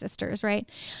two older sisters, right?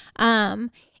 And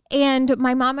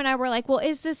my mom and I were like, well,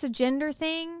 is this a gender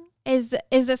thing? Is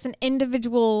this an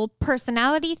individual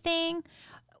personality thing?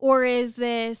 Or is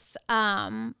this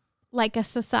like a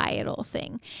societal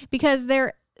thing? Because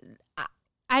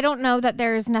I don't know that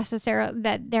there's necessarily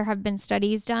that there have been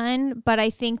studies done, but I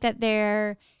think that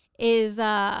there is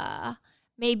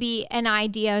maybe an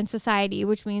idea in society,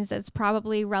 which means it's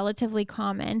probably relatively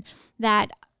common,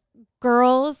 that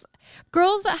girls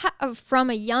from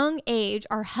a young age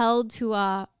are held to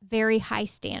a very high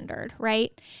standard,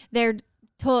 right? They're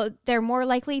more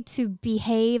likely to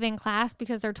behave in class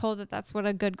because they're told that that's what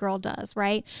a good girl does,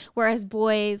 right? Whereas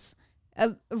boys,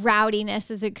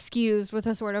 rowdiness is excused with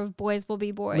a sort of boys will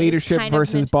be boys. Leadership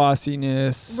versus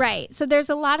bossiness. Right. So there's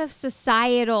a lot of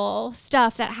societal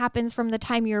stuff that happens from the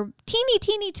time you're teeny,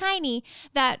 teeny, tiny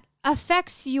that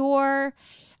affects your,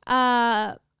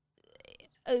 the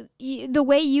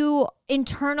way you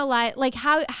internalize, like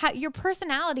how your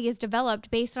personality is developed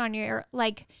based on your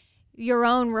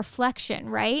own reflection,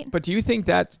 right? But do you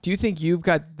think you've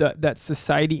got that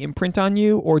society imprint on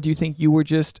you, or do you think you were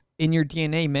just in your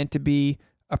DNA meant to be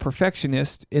a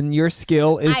perfectionist and your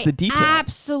skill is the detail? I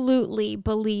absolutely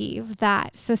believe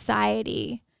that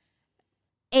society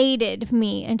aided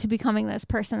me into becoming this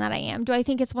person that I am. Do I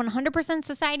think it's 100%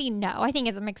 society? No, I think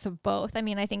it's a mix of both. I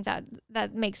mean, I think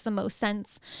that makes the most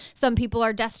sense. Some people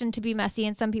are destined to be messy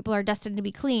and some people are destined to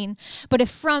be clean. But if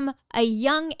from a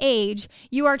young age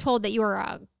you are told that you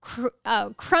are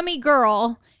a crummy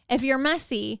girl, if you're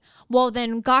messy, well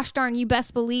then gosh darn, you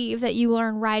best believe that you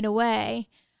learn right away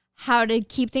how to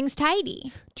keep things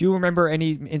tidy. Do you remember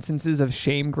any instances of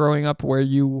shame growing up where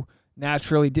you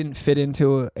naturally didn't fit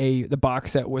into the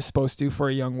box that was supposed to for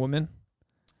a young woman?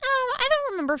 I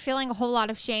don't remember feeling a whole lot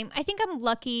of shame. I think I'm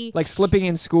lucky. Like slipping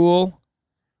in school?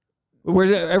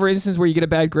 Was there ever instance where you get a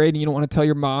bad grade and you don't want to tell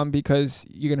your mom because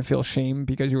you're going to feel shame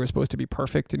because you were supposed to be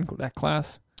perfect in that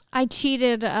class? I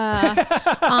cheated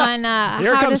on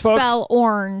how to spell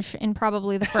orange in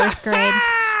probably the first grade.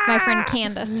 My friend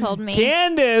Candace told me.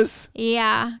 Candace.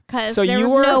 Yeah, because So there you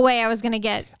was were- no way I was going to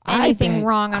get anything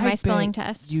wrong on I my spelling bet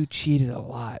test. You cheated a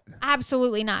lot.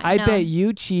 Absolutely not. I no. bet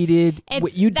you cheated.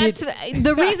 That's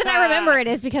the reason I remember it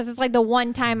is because it's like the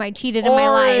one time I cheated in my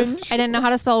life. Orange. I didn't know how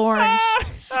to spell orange.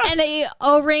 And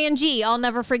orange. I'll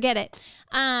never forget it.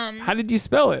 How did you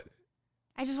spell it?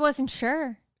 I just wasn't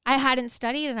sure. I hadn't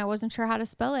studied and I wasn't sure how to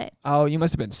spell it. Oh, you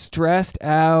must have been stressed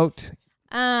out.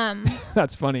 No,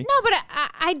 That's funny. but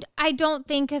I don't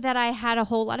think that I had a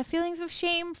whole lot of feelings of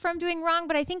shame from doing wrong,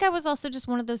 but I think I was also just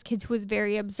one of those kids who was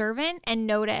very observant and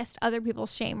noticed other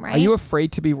people's shame, right? Are you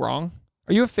afraid to be wrong?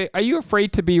 Are you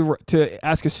afraid to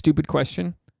ask a stupid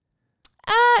question?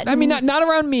 I mean, not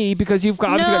around me because you've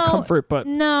obviously got comfort, but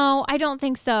no, I don't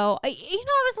think so. I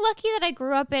was lucky that I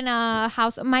grew up in a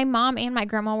house. My mom and my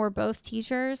grandma were both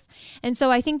teachers, and so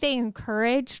I think they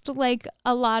encouraged like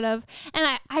a lot of.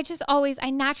 And I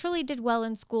naturally did well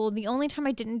in school. The only time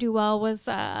I didn't do well was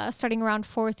starting around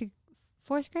fourth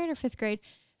grade or fifth grade.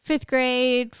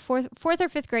 Fourth or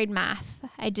fifth grade math.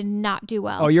 I did not do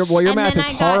well. Oh, your math is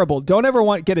horrible. Don't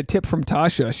ever get a tip from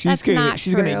Tasha. She's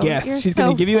gonna guess. She's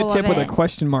gonna give you a tip with a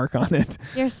question mark on it.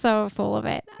 You're so full of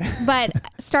it. But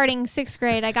starting sixth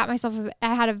grade, I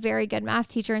had a very good math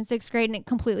teacher in sixth grade, and it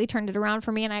completely turned it around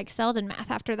for me, and I excelled in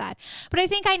math after that. But I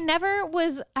think I never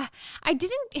was. I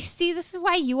didn't see. This is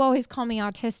why you always call me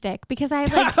autistic, because I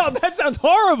like. Oh, that sounds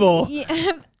horrible.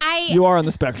 You are on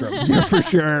the spectrum. You're for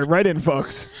sure. Right in,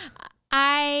 folks.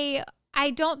 I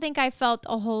don't think I felt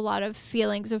a whole lot of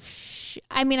feelings of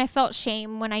I felt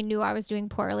shame when I knew I was doing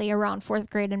poorly around fourth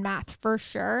grade in math for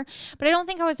sure. But I don't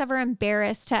think I was ever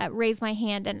embarrassed to raise my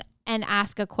hand and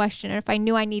ask a question. And if I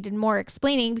knew I needed more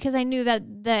explaining, because I knew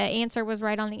that the answer was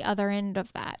right on the other end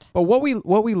of that. But what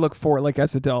we look for, like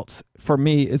as adults, for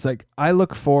me is like I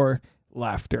look for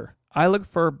laughter. I look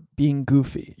for being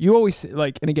goofy. You always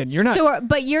like, and again, you're not. So,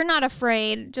 but you're not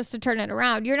afraid, just to turn it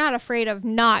around, you're not afraid of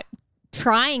not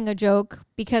trying a joke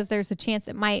because there's a chance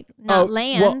it might not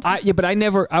land. Well, but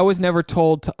I was never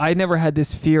told I never had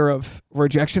this fear of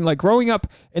rejection. Like growing up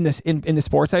in the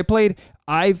sports I played,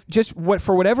 I've just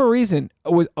for whatever reason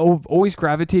was always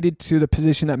gravitated to the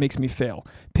position that makes me fail.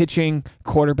 Pitching,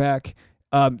 quarterback,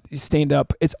 stand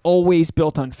up. It's always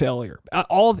built on failure.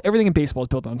 Everything in baseball is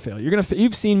built on failure.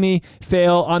 You've seen me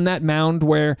fail on that mound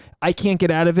where I can't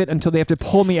get out of it until they have to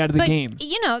pull me out of the game.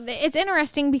 It's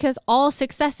interesting because all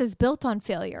success is built on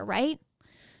failure, right?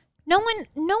 No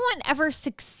one ever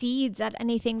succeeds at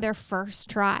anything their first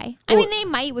try. I mean, they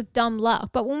might with dumb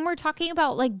luck, but when we're talking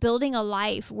about like building a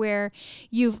life where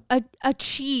you've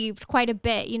achieved quite a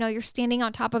bit, you're standing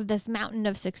on top of this mountain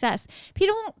of success.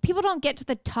 People don't get to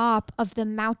the top of the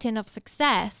mountain of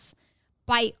success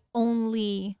by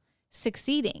only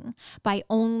succeeding, by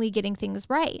only getting things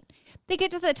right. They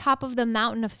get to the top of the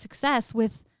mountain of success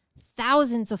with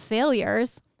thousands of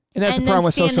failures. And that's the problem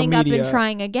with social media. Up and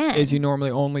trying again. Is you normally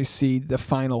only see the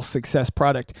final success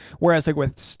product. Whereas like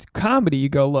with comedy, you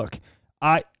go, look,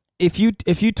 if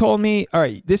you told me, all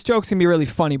right, this joke's gonna be really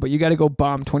funny, but you got to go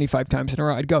bomb 25 times in a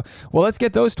row, I'd go, well, let's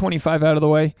get those 25 out of the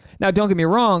way. Now, don't get me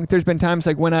wrong. There's been times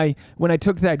like when I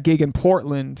took that gig in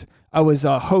Portland, I was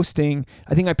hosting.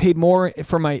 I think I paid more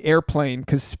for my airplane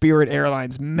because Spirit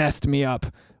Airlines messed me up.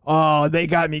 Oh, they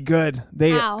got me good.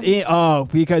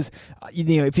 Because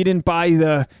if you didn't buy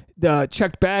the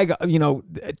checked bag,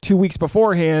 2 weeks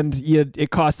beforehand,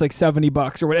 it cost like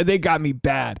 $70 or whatever. They got me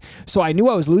bad. So I knew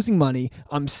I was losing money.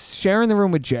 I'm sharing the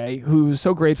room with Jay, who's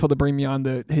so grateful to bring me on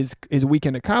his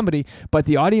weekend of comedy, but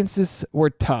the audiences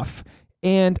were tough.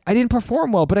 And I didn't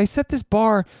perform well, but I set this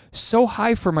bar so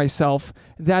high for myself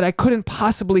that I couldn't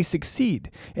possibly succeed.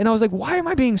 And I was like, why am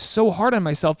I being so hard on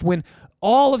myself when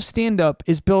all of stand-up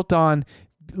is built on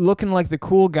looking like the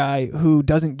cool guy who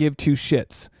doesn't give two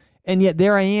shits? And yet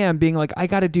there I am being like, I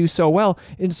got to do so well.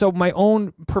 And so my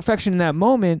own perfection in that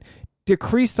moment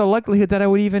decreased the likelihood that I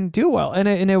would even do well. And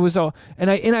it was all, and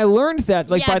I learned that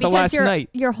by the last night.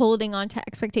 You're holding on to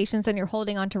expectations and you're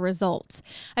holding on to results.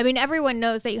 I mean, everyone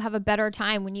knows that you have a better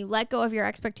time when you let go of your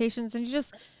expectations and you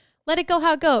just let it go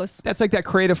how it goes. That's like that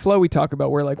creative flow we talk about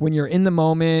where like when you're in the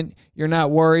moment, you're not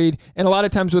worried. And a lot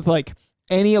of times with like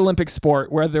any Olympic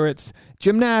sport, whether it's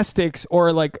gymnastics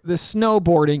or like the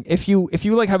snowboarding, if you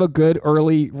like have a good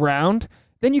early round,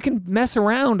 then you can mess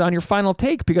around on your final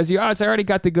take because I already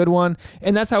got the good one.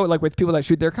 And that's how, like with people that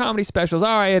shoot their comedy specials,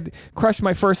 I had crushed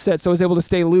my first set, so I was able to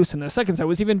stay loose. And the second set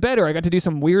was even better. I got to do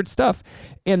some weird stuff.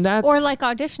 And that's... Or like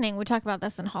auditioning. We talk about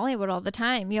this in Hollywood all the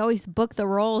time. You always book the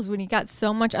roles when you got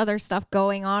so much other stuff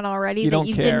going on already that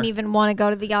you didn't even want to go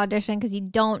to the audition because you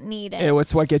don't need it.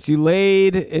 It's what gets you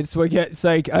laid. It's what gets,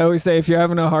 like, I always say, if you're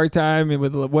having a hard time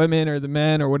with the women or the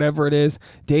men or whatever it is,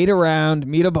 date around,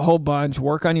 meet up a whole bunch,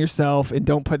 work on yourself, and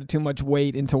don't put too much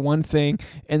weight into one thing,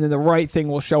 and then the right thing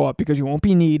will show up because you won't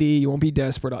be needy, you won't be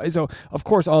desperate. So of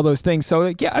course all those things. So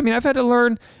like, yeah, I mean, I've had to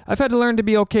learn to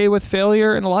be okay with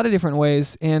failure in a lot of different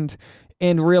ways, and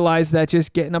realize that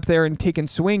just getting up there and taking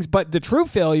swings. But the true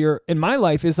failure in my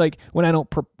life is like when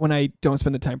I don't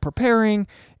spend the time preparing,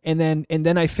 and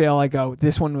then I fail. I go,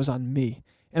 this one was on me.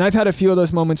 And I've had a few of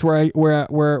those moments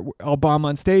where I'll bomb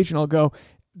on stage and I'll go,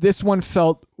 this one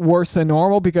felt worse than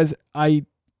normal because I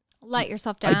let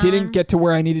yourself down. I didn't get to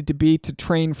where I needed to be to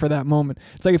train for that moment.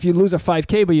 It's like if you lose a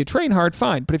 5K but you train hard,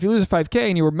 fine. But if you lose a 5K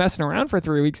and you were messing around for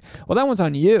 3 weeks, well, that one's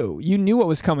on you. You knew what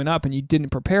was coming up and you didn't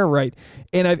prepare right.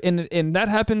 And that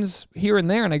happens here and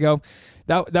there. And I go,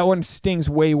 that one stings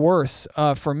way worse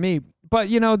for me. But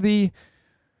the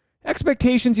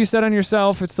expectations you set on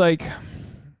yourself, it's like,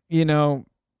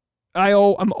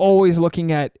 I'm always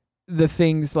looking at the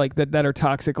things like that are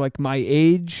toxic, like my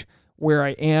age, where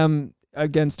I am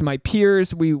against my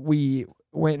peers. We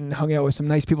went and hung out with some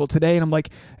nice people today, and I'm like,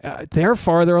 they're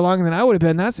farther along than I would have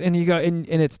been. And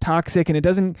it's toxic, and it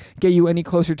doesn't get you any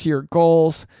closer to your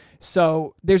goals.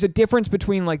 So there's a difference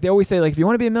between, like, they always say, like, if you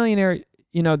want to be a millionaire,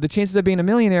 the chances of being a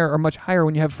millionaire are much higher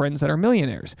when you have friends that are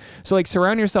millionaires. So like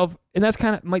surround yourself, and that's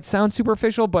kind of might sound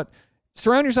superficial, but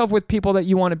surround yourself with people that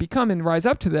you want to become and rise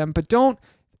up to them, but don't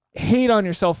hate on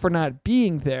yourself for not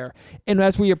being there. And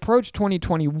as we approach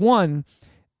 2021,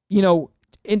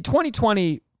 in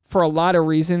 2020, for a lot of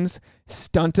reasons,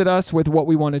 stunted us with what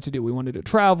we wanted to do. We wanted to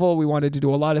travel. We wanted to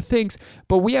do a lot of things,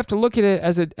 but we have to look at it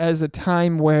as a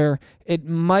time where it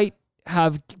might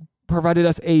have provided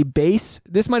us a base.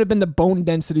 This might have been the bone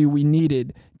density we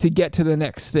needed to get to the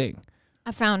next thing.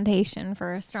 A foundation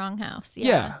for a strong house.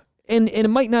 Yeah. And it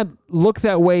might not look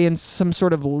that way in some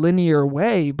sort of linear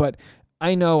way, but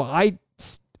I know I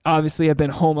obviously have been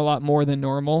home a lot more than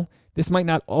normal. This might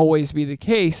not always be the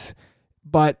case,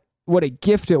 but what a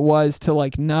gift it was to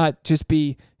like not just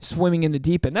be swimming in the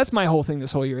deep end. That's my whole thing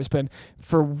this whole year has been,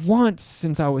 for once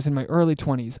since I was in my early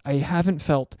 20s, I haven't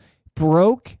felt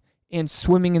broke and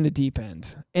swimming in the deep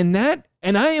end. And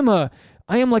I am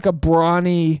like a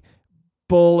brawny,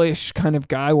 bullish kind of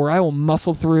guy where I will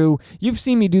muscle through. You've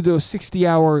seen me do those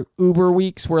 60-hour Uber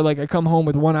weeks where like I come home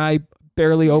with one eye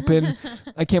barely open.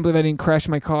 I can't believe I didn't crash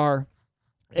my car,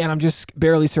 and I'm just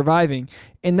barely surviving.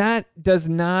 And that does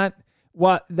not,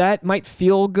 that might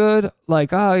feel good,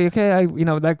 like, oh, okay,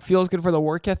 that feels good for the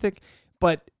work ethic,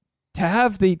 but to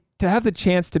have the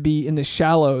chance to be in the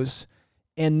shallows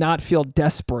and not feel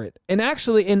desperate, and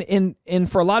actually, in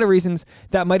for a lot of reasons,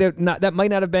 that might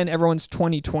not have been everyone's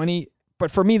 2020,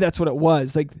 but for me, that's what it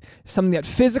was, like something that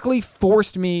physically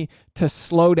forced me to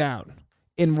slow down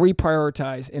and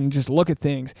reprioritize and just look at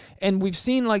things. And we've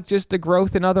seen like just the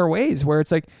growth in other ways where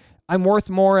it's like I'm worth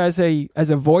more as a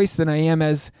voice than I am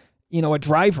as a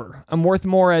driver. I'm worth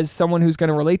more as someone who's going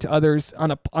to relate to others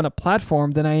on a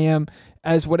platform than I am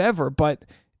as whatever. But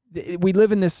we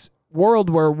live in this world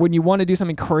where when you want to do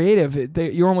something creative,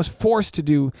 you're almost forced to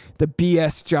do the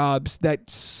BS jobs that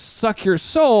suck your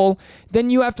soul. Then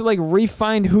you have to like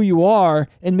refine who you are,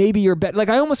 and maybe you're better. Like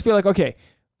I almost feel like, okay,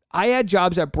 I had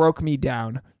jobs that broke me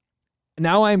down.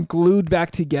 Now I'm glued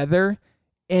back together,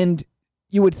 and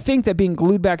you would think that being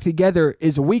glued back together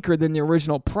is weaker than the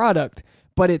original product,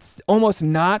 but it's almost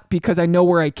not, because I know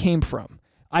where I came from.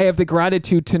 I have the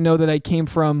gratitude to know that I came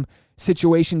from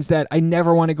situations that I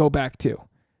never want to go back to.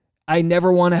 I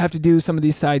never want to have to do some of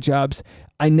these side jobs.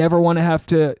 I never want to have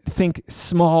to think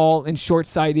small and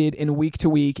short-sighted and week to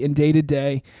week and day to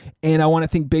day. And I want to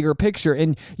think bigger picture.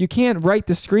 And you can't write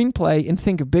the screenplay and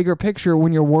think bigger picture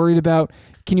when you're worried about,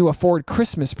 can you afford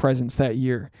Christmas presents that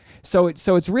year? So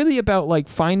it's really about like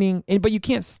finding, but you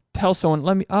can't tell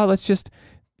someone,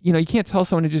 you can't tell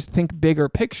someone to just think bigger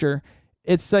picture.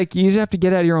 It's like you just have to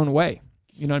get out of your own way.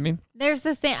 You know what I mean? There's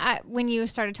this thing, when you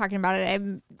started talking about it,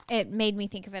 it made me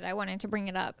think of it. I wanted to bring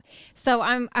it up. So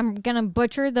I'm going to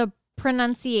butcher the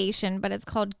pronunciation, but it's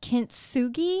called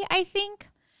kintsugi, I think.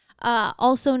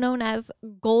 Also known as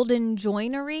golden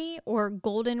joinery or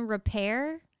golden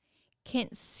repair.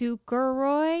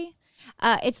 Kintsukuroi.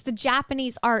 It's the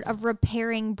Japanese art of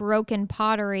repairing broken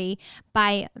pottery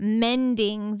by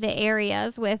mending the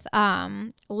areas with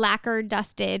lacquer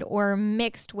dusted or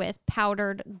mixed with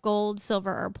powdered gold,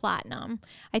 silver, or platinum.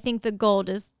 I think the gold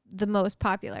is the most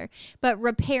popular, but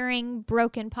repairing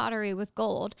broken pottery with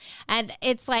gold. And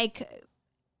it's like,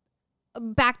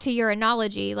 back to your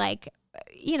analogy, like,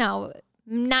 you know,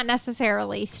 not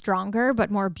necessarily stronger,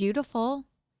 but more beautiful,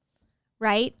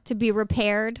 right? To be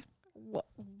repaired,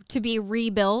 to be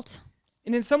rebuilt.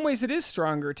 And in some ways it is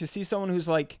stronger to see someone who's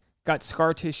like got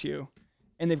scar tissue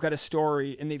and they've got a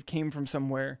story and they've came from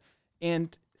somewhere.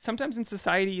 And sometimes in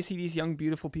society you see these young,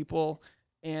 beautiful people,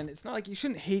 and it's not like you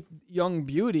shouldn't hate young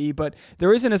beauty, but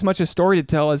there isn't as much a story to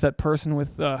tell as that person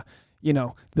with you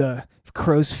know, the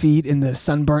crow's feet and the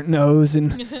sunburnt nose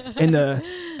and the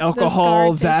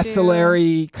alcohol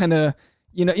vacillary kind of,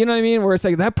 you know what I mean? Where it's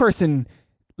like that person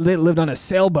lived on a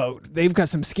sailboat. They've got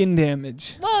some skin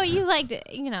damage. Well, you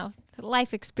like, you know,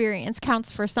 life experience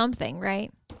counts for something,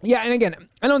 right? Yeah, and again,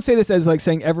 I don't say this as like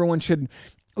saying everyone should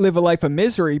live a life of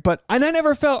misery, but I've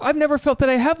never felt that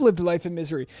I have lived a life of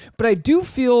misery, but I do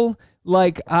feel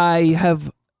like I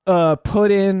have put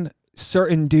in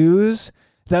certain dues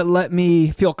that let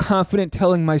me feel confident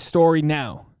telling my story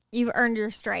now. You've earned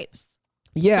your stripes,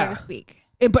 yeah, so to speak.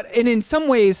 And in some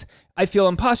ways, I feel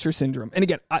imposter syndrome. And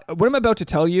again, what I'm about to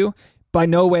tell you, by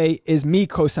no way is me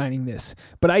co-signing this.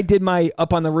 But I did my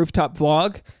Up on the Rooftop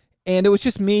vlog, and it was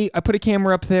just me. I put a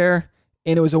camera up there,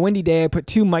 and it was a windy day. I put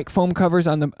 2 mic foam covers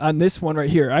on this one right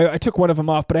here. I took one of them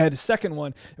off, but I had a second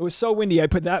one. It was so windy, I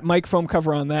put that mic foam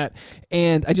cover on that,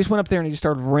 and I just went up there and I just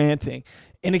started ranting.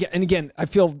 And again, I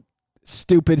feel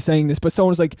stupid saying this, but someone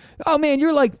was like, "Oh man,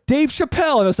 you're like Dave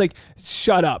Chappelle," and I was like,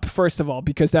 "Shut up!" First of all,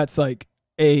 because that's like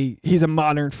he's a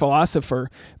modern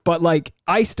philosopher, but like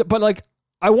I've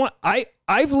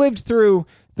lived through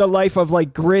the life of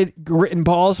like grit and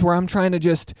balls where I'm trying to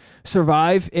just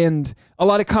survive, and a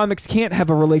lot of comics can't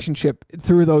have a relationship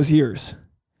through those years.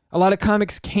 A lot of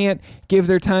comics can't give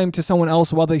their time to someone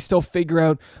else while they still figure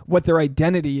out what their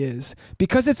identity is,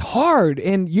 because it's hard.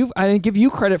 And I give you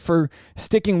credit for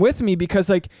sticking with me, because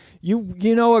like you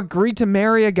agreed to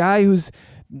marry a guy who's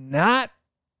not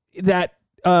that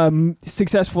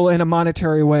successful in a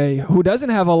monetary way, who doesn't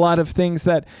have a lot of things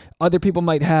that other people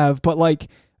might have. But like,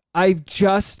 I've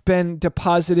just been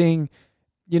depositing,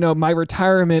 my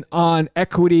retirement on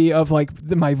equity of like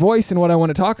my voice and what I want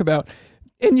to talk about,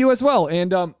 and you as well.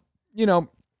 And,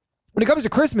 when it comes to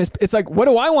Christmas, it's like, what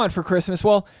do I want for Christmas?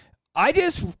 Well,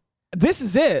 this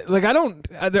is it. Like, I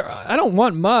don't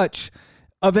want much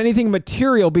of anything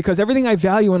material, because everything I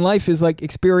value in life is like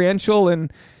experiential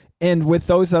and with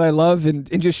those that I love,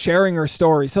 and just sharing our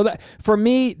story. So that for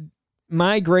me,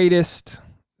 my greatest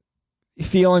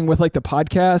feeling with like the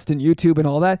podcast and YouTube and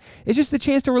all that is just the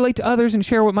chance to relate to others and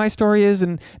share what my story is,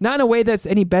 and not in a way that's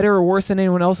any better or worse than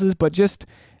anyone else's, but just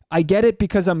I get it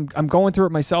because I'm going through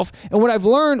it myself. And what I've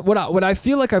learned, what I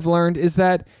feel like I've learned, is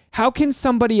that how can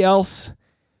somebody else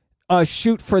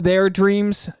shoot for their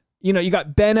dreams? You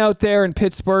got Ben out there in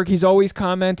Pittsburgh. He's always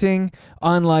commenting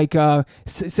on like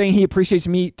saying he appreciates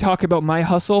me talk about my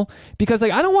hustle, because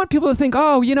like I don't want people to think,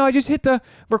 oh, I just hit the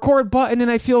record button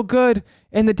and I feel good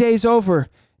and the day's over.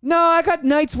 No, I got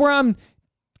nights where I'm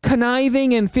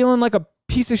conniving and feeling like a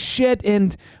piece of shit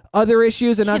and other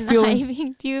issues, and not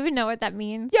feeling. Do you even know what that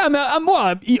means? Yeah,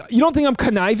 you don't think I'm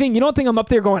conniving? You don't think I'm up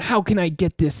there going, how can I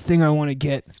get this thing I want to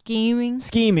get? Scheming's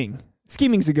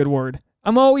a good word.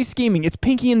 I'm always scheming. It's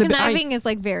pinky in the brain. Conniving is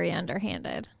like very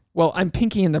underhanded. Well, I'm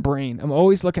pinky in the brain. I'm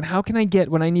always looking, how can I get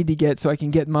what I need to get so I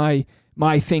can get my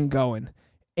thing going?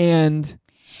 And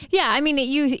yeah, I mean,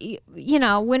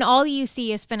 when all you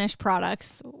see is finished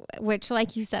products, which,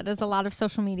 like you said, is a lot of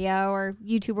social media or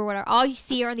YouTube or whatever, all you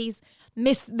see are these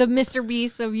the Mr.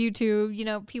 Beasts of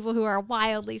YouTube, people who are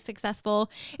wildly successful.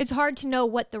 It's hard to know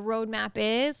what the roadmap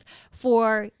is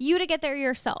for you to get there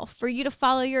yourself, for you to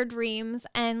follow your dreams.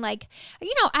 And like,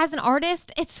 as an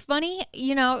artist, it's funny,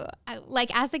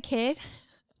 like as a kid,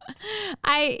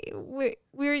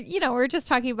 we're just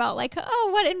talking about like, oh,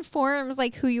 what informs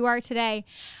like who you are today.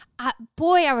 I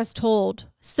was told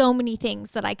so many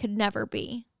things that I could never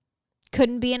be.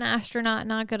 Couldn't be an astronaut,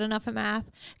 not good enough at math.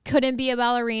 Couldn't be a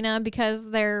ballerina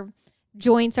because their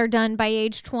joints are done by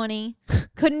age 20.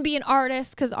 Couldn't be an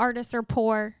artist because artists are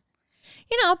poor.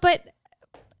 But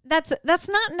that's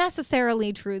not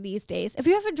necessarily true these days. If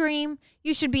you have a dream,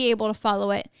 you should be able to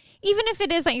follow it, even if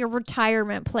it isn't your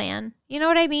retirement plan. You know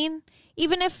what I mean?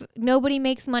 Even if nobody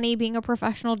makes money being a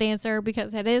professional dancer,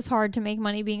 because it is hard to make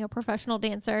money being a professional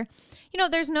dancer,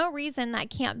 there's no reason that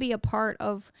can't be a part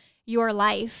of your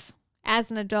life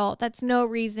as an adult. That's no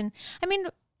reason. I mean,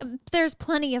 there's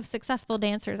plenty of successful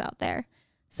dancers out there.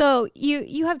 So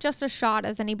you have just a shot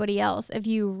as anybody else if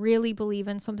you really believe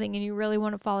in something and you really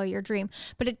want to follow your dream.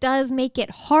 But it does make it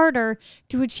harder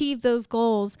to achieve those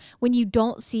goals when you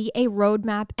don't see a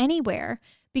roadmap anywhere,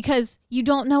 because you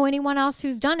don't know anyone else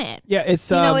who's done it. Yeah,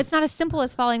 it's it's not as simple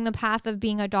as following the path of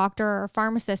being a doctor or a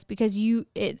pharmacist, because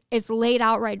it's laid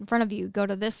out right in front of you. Go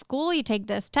to this school, you take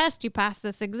this test, you pass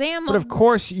this exam. But of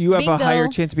course, you have a higher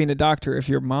chance of being a doctor if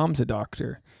your mom's a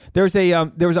doctor. I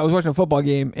was watching a football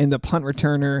game, and the punt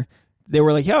returner, they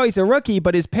were like, "Oh, he's a rookie,"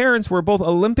 but his parents were both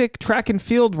Olympic track and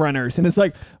field runners, and it's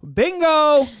like,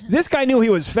 bingo! This guy knew he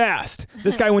was fast.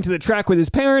 This guy went to the track with his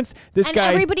parents. And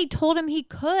everybody told him he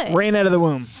could. Ran out of the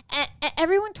womb.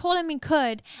 Everyone told him he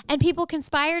could, and people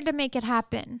conspired to make it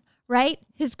happen. Right?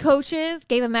 His coaches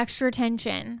gave him extra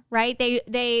attention, right?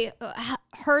 They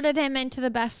herded him into the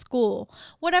best school,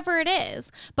 whatever it is.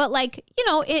 But like,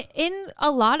 in a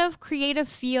lot of creative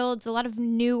fields, a lot of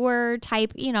newer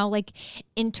type, like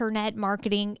internet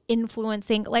marketing,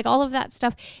 influencing, like all of that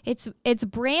stuff, it's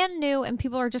brand new and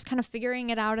people are just kind of figuring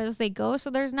it out as they go. So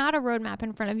there's not a roadmap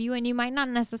in front of you, and you might not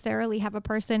necessarily have a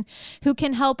person who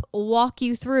can help walk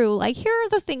you through, like, here are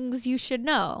the things you should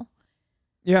know.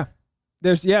 Yeah.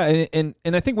 And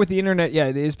I think with the internet,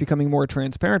 it is becoming more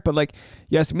transparent. But like,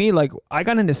 you ask me, like, I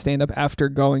got into stand-up after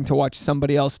going to watch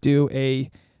somebody else do a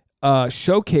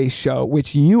showcase show,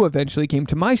 which you eventually came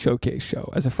to my showcase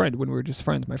show as a friend when we were just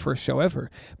friends, my first show ever.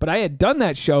 But I had done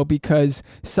that show because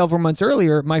several months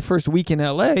earlier, my first week in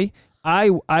LA,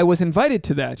 I was invited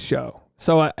to that show.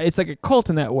 So it's like a cult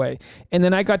in that way. And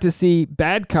then I got to see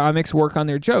bad comics work on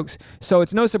their jokes. So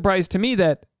it's no surprise to me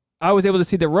that I was able to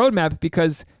see the roadmap,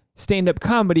 because stand-up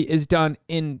comedy is done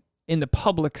in the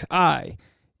public's eye.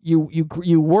 You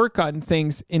work on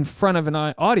things in front of an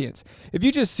audience. If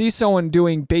you just see someone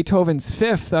doing Beethoven's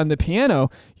Fifth on the piano,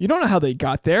 you don't know how they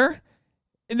got there.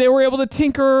 And they were able to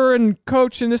tinker and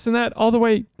coach and this and that all the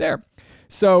way there.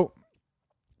 So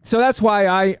that's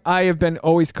why I have been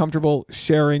always comfortable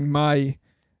sharing my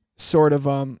sort of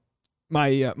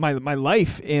my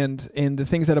life and the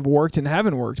things that have worked and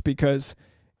haven't worked, because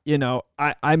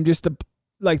I'm just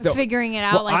figuring it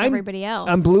out everybody else.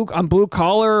 I'm blue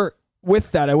collar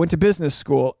with that. I went to business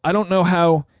school. I don't know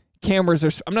how cameras are.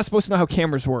 I'm not supposed to know how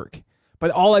cameras work, but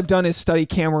all I've done is study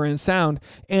camera and sound.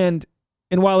 And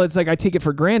while it's like I take it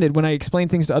for granted, when I explain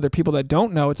things to other people that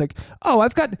don't know, it's like, oh,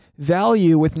 I've got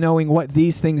value with knowing what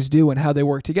these things do and how they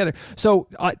work together. So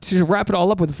to wrap it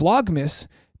all up with Vlogmas,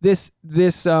 this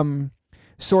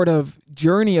sort of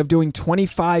journey of doing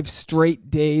 25 straight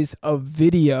days of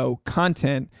video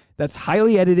content that's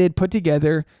highly edited, put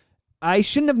together. I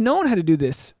shouldn't have known how to do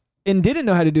this and didn't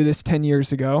know how to do this 10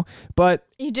 years ago, but...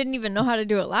 You didn't even know how to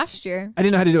do it last year. I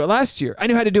didn't know how to do it last year. I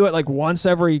knew how to do it like once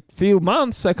every few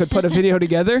months. I could put a video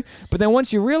together, but then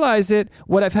once you realize it,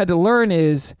 what I've had to learn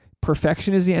is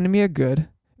perfection is the enemy of good.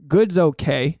 Good's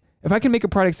okay. If I can make a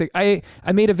product, like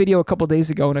I made a video a couple days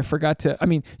ago and I forgot to,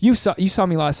 you saw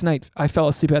me last night. I fell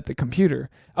asleep at the computer.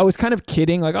 I was kind of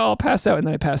kidding, like, oh, I'll pass out, and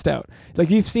then I passed out.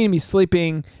 Like, you've seen me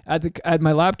sleeping at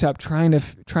my laptop trying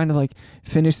to like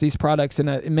finish these products,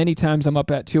 and many times I'm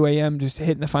up at 2 a.m. just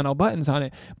hitting the final buttons on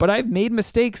it. But I've made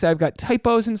mistakes. I've got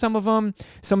typos in some of them.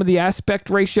 Some of the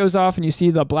aspect ratios off, and you see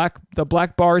the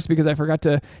black bars because I forgot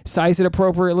to size it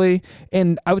appropriately.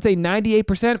 And I would say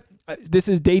 98%. This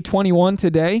is day 21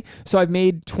 today. So I've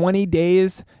made 20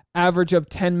 days average of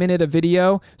 10 minute a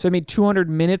video. So I made 200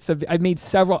 minutes I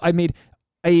made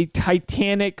a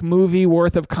Titanic movie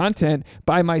worth of content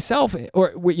by myself,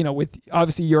 or with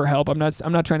obviously your help. I'm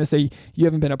not trying to say you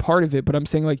haven't been a part of it, but I'm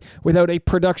saying like without a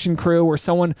production crew or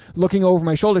someone looking over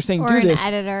my shoulder saying, do this. Or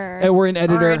an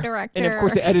editor. Or a director. And of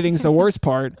course the editing's the worst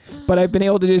part, but I've been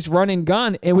able to just run and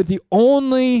gun, and with the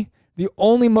only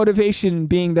motivation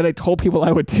being that I told people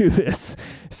I would do this.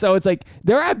 So it's like,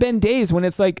 there have been days when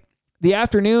it's like the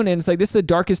afternoon and it's like, this is the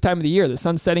darkest time of the year. The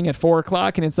sun's setting at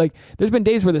 4:00 and it's like, there's been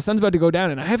days where the sun's about to go down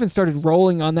and I haven't started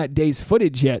rolling on that day's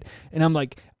footage yet. And I'm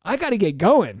like, I got to get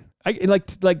going.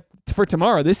 Like for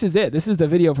tomorrow, this is it. This is the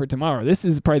video for tomorrow. This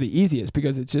is probably the easiest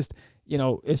because it's just,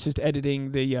 it's just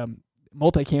editing the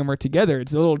multi-camera together.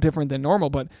 It's a little different than normal,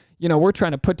 but we're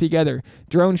trying to put together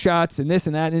drone shots and this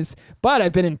and that. But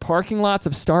I've been in parking lots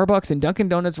of Starbucks and Dunkin'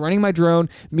 Donuts running my drone,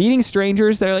 meeting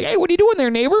strangers. They're like, hey, what are you doing there,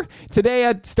 neighbor? Today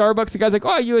at Starbucks, the guy's like,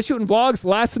 oh, you were shooting vlogs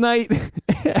last night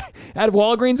at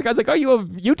Walgreens. The guy's like, oh, you a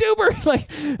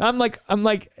YouTuber? I'm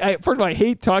like, first of all, I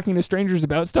hate talking to strangers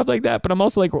about stuff like that, but I'm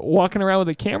also like walking around with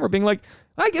a camera being like,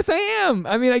 I guess I am.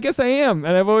 And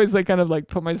I've always like kind of like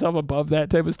put myself above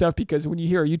that type of stuff, because when you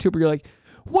hear a YouTuber, you're like,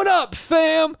 what up,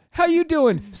 fam? How you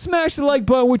doing? Smash the like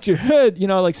button with your head,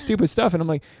 like stupid stuff. And I'm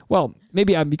like, well,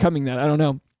 maybe I'm becoming that. I don't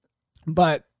know.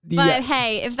 But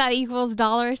hey, if that equals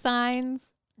dollar signs.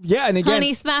 Yeah, and again,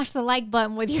 honey, smash the like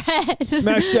button with your head.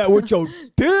 Smash that with your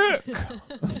dick.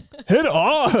 Hit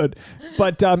hard.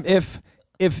 But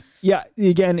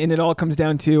again, and it all comes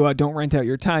down to don't rent out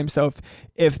your time. So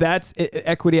if that's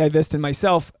equity I invest in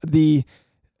myself, the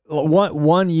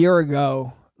 1 year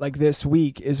ago, like this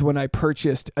week, is when I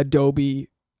purchased Adobe,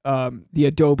 the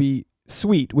Adobe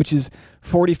Suite, which is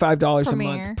 $45 a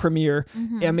month, Premiere.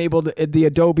 Mm-hmm. I'm able to, the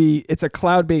Adobe, it's a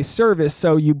cloud-based service,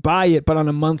 so you buy it, but on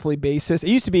a monthly basis. It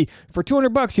used to be for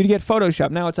 $200 you'd get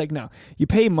Photoshop. Now it's like, no, you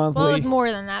pay monthly. Well, it was more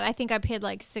than that. I think I paid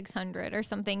like $600 or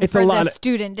something for the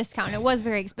student discount. It was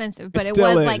very expensive, but it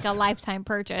was like a lifetime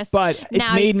purchase. But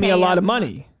it's made me a lot of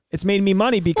money. It's made me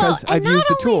money because I've used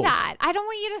the tools. That, I don't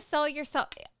want you to sell yourself.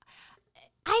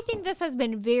 I think this has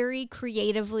been very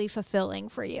creatively fulfilling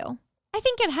for you. I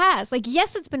think it has. Like,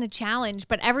 yes, it's been a challenge,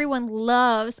 but everyone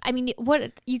loves. I mean,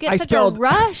 you get such a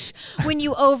rush when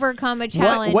you overcome a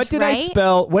challenge. What did I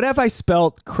spell? What have I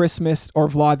spelled Christmas or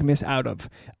Vlogmas out of?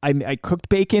 I cooked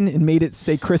bacon and made it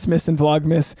say Christmas and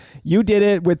Vlogmas. You did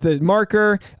it with the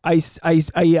marker. I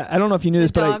don't know if you knew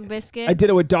this, but I did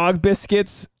it with dog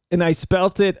biscuits. And I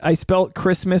spelt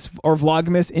Christmas or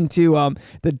Vlogmas into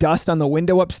the dust on the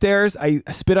window upstairs. I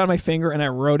spit on my finger and I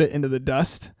wrote it into the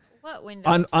dust. What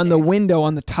window? On the window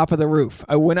on the top of the roof.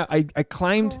 I went up, I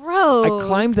climbed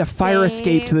the fire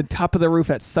escape to the top of the roof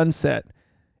at sunset.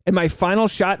 And my final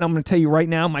shot, and I'm going to tell you right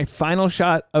now, my final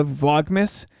shot of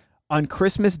Vlogmas on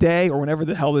Christmas Day, or whenever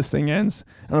the hell this thing ends.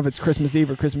 I don't know if it's Christmas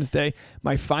Eve or Christmas Day.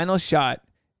 My final shot,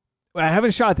 I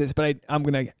haven't shot this, but I'm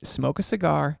going to smoke a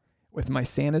cigar with my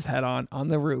Santa's hat on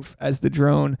the roof as the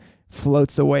drone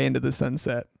floats away into the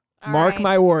sunset. Mark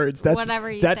my words.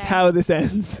 That's how this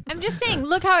ends. I'm just saying,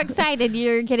 look how excited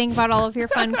you're getting about all of your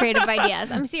fun, creative ideas.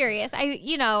 I'm serious.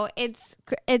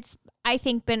 It's I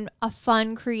think been a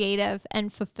fun, creative,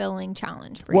 and fulfilling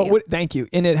challenge for you. Thank you.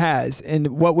 And it has. And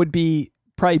what would be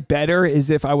probably better is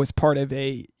if I was part of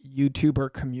a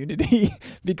YouTuber community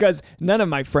because none of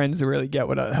my friends really get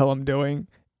what the hell I'm doing.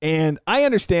 And I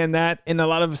understand that. And a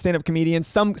lot of stand-up comedians,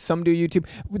 some do YouTube.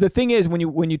 The thing is,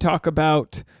 when you talk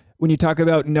about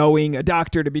knowing a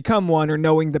doctor to become one or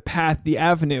knowing the path, the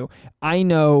avenue, I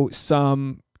know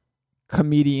some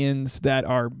comedians that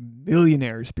are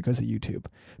millionaires because of YouTube,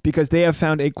 because they have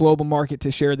found a global market to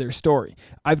share their story.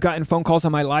 I've gotten phone calls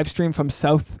on my live stream from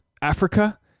South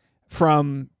Africa,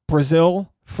 from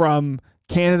Brazil, from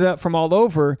Canada, from all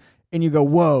over. And you go,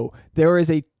 whoa, there is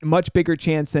a much bigger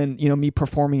chance than, me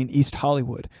performing in East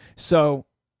Hollywood. So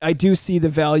I do see the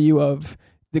value of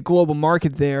the global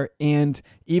market there. And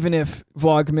even if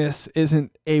Vlogmas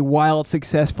isn't a wild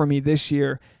success for me this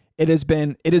year, it has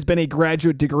been a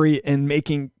graduate degree in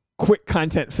making quick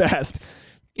content fast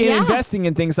and investing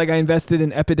in things like I invested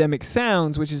in Epidemic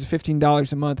Sounds, which is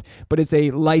 $15 a month, but it's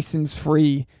a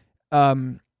license-free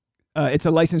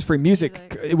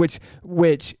music,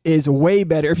 which is way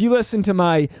better. If you listen to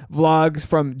my vlogs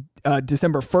from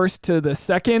December 1st to the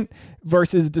 2nd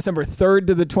versus December 3rd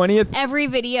to the 20th. Every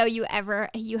video you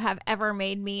have ever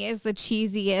made me is the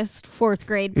cheesiest 4th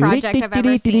grade project I've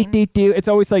ever seen. It's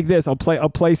always like this. I'll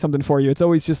play something for you. It's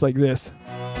always just like this,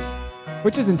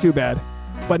 which isn't too bad.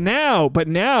 But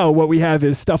now what we have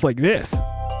is stuff like this.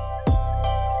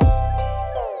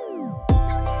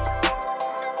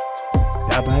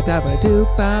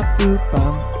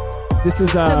 This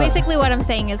is so basically what I'm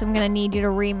saying is I'm going to need you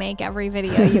to remake every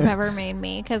video you've ever made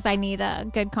me because I need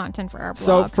good content for our blog.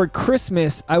 So for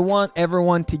Christmas, I want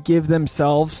everyone to give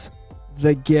themselves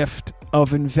the gift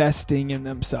of investing in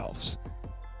themselves.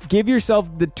 Give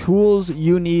yourself the tools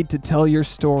you need to tell your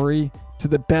story to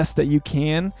the best that you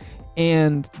can,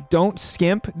 and don't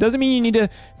skimp. Doesn't mean you need to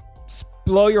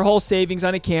blow your whole savings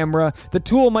on a camera. The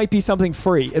tool might be something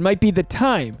free. It might be the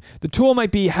time. The tool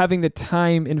might be having the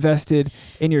time invested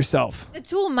in yourself. The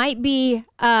tool might be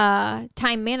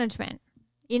time management.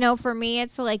 For me,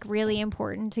 it's like really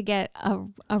important to get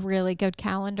a really good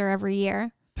calendar every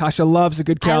year. Tasha loves a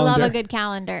good calendar. I love a good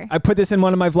calendar. I put this in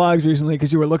one of my vlogs recently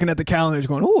because you were looking at the calendars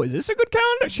going, oh, is this a good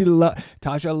calendar?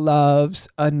 Tasha loves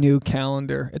a new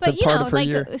calendar. It's a part of her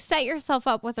year. Set yourself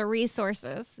up with the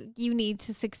resources you need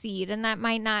to succeed. And that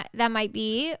might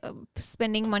be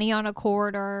spending money on a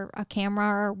cord or a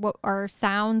camera or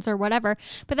sounds or whatever.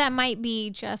 But that might be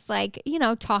just like,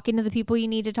 talking to the people you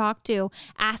need to talk to,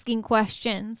 asking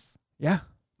questions. Yeah.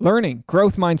 Learning,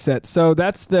 growth mindset. So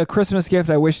that's the Christmas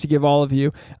gift I wish to give all of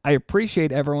you. I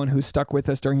appreciate everyone who stuck with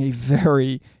us during a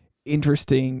very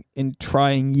interesting and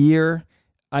trying year.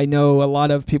 I know a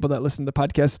lot of people that listen to the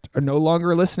podcast are no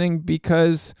longer listening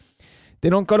because they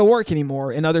don't go to work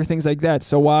anymore and other things like that.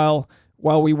 So while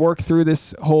we work through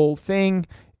this whole thing,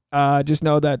 just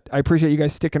know that I appreciate you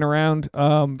guys sticking around.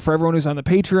 For everyone who's on the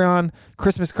Patreon,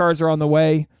 Christmas cards are on the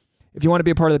way. If you want to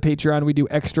be a part of the Patreon, we do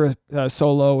extra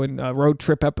solo and road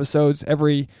trip episodes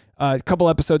every couple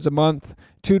episodes a month,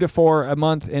 2 to 4 a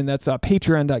month, and that's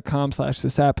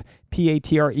patreon.com/thesap,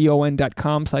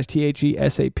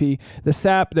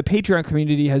 patreon.com/thesap. The Patreon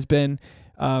community has been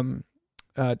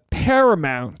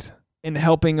paramount in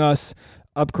helping us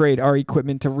upgrade our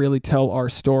equipment to really tell our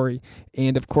story.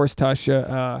 And of course,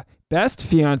 Tasha, best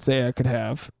fiance I could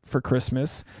have for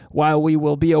Christmas. While we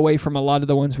will be away from a lot of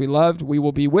the ones we loved, we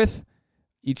will be with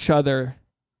each other,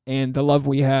 and the love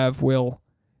we have will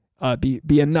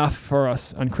be enough for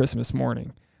us on Christmas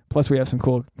morning. Plus, we have some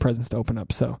cool presents to open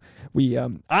up. So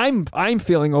I'm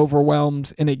feeling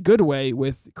overwhelmed in a good way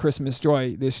with Christmas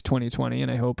joy this 2020,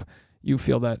 and I hope you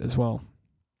feel that as well.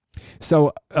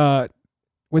 So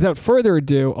without further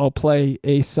ado, I'll play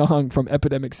a song from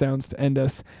Epidemic Sounds to end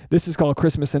us. This is called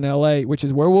Christmas in LA, which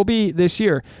is where we'll be this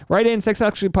year. Write in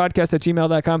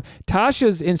sexuallypodcast@gmail.com.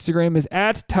 Tasha's Instagram is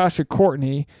 @Tasha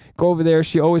Courtney. Go over there.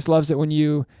 She always loves it when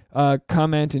you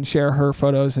comment and share her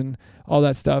photos and all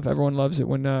that stuff. Everyone loves it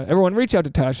when everyone reach out to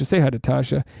Tasha. Say hi to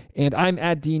Tasha. And I'm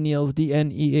 @DNeals,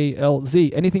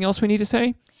 DNEALZ. Anything else we need to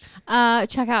say?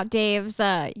 Check out Dave's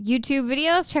YouTube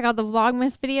videos. Check out the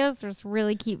Vlogmas videos. There's a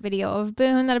really cute video of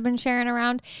Boone that I've been sharing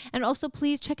around. And also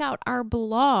please check out our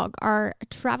blog, our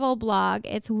travel blog.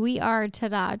 It's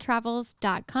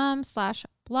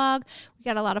wearetravels.com/blog. We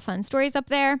got a lot of fun stories up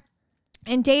there.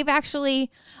 And Dave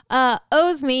actually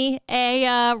owes me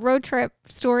a road trip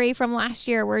story from last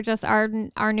year. Where just our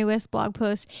newest blog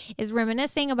post is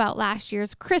reminiscing about last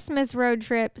year's Christmas road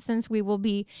trip. Since we will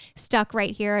be stuck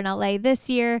right here in LA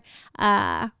this year,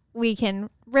 we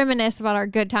can reminisce about our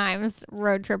good times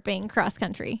road tripping cross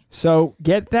country. So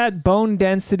get that bone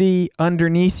density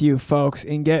underneath you, folks,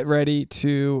 and get ready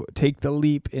to take the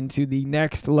leap into the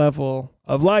next level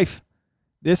of life.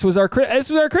 This was our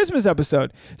Christmas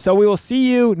episode. So we will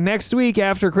see you next week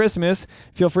after Christmas.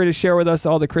 Feel free to share with us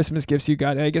all the Christmas gifts you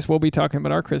got. I guess we'll be talking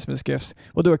about our Christmas gifts.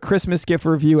 We'll do a Christmas gift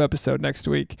review episode next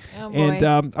week. Oh boy. And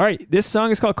all right, this song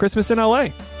is called Christmas in LA.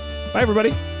 Bye,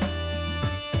 everybody.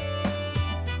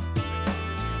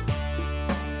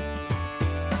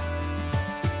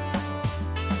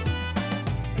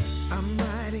 I'm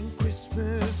writing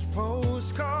Christmas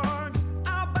postcards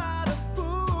out by the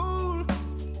pool.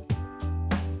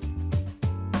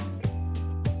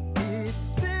 It's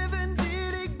 70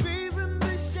 degrees in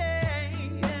the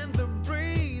shade and the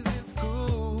breeze is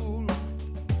cool.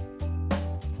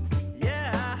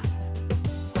 Yeah.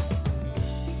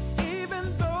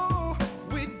 Even though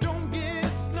we don't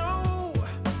get snow,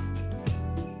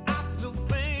 I still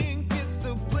think it's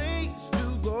the place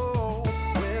to go.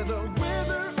 Where the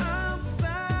weather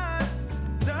outside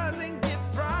doesn't get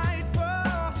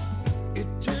frightful, it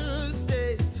just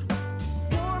stays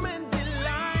warm and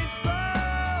delightful.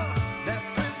 That's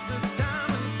Christmas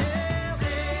time in LA.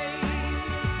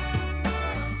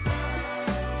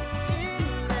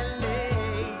 In LA.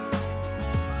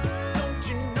 Don't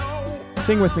you know?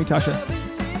 Sing with me, Tasha.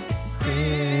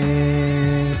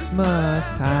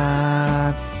 Christmas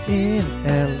time in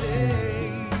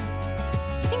LA.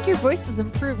 I think your voice is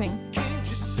improving. Can't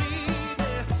you see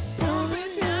they're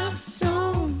pouring out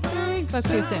so thankful?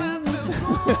 Spoke too soon.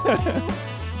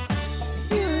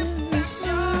 It's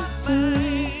your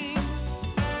mind.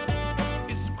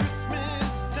 It's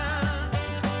Christmas time.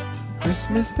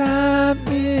 Christmas time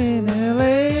in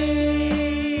LA.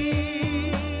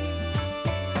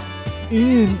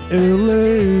 In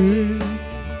LA.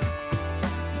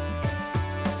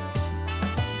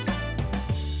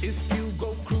 If you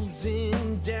go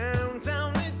cruising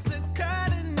downtown, it's a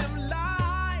curtain of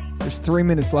lights. There's 3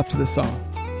 minutes left to the song.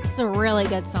 It's a really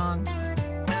good song.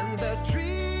 And the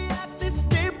tree at the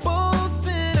Staples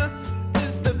Center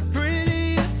is the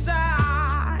prettiest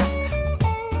sight.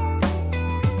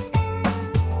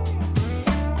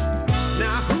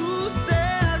 Now who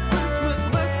said Christmas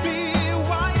must be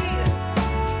white?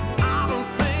 I don't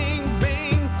think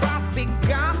Bing Crosby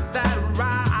got that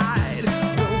right.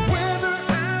 The weather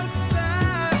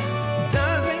outside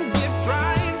doesn't get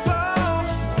frightful.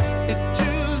 It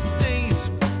just stays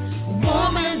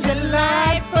warm and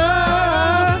delightful.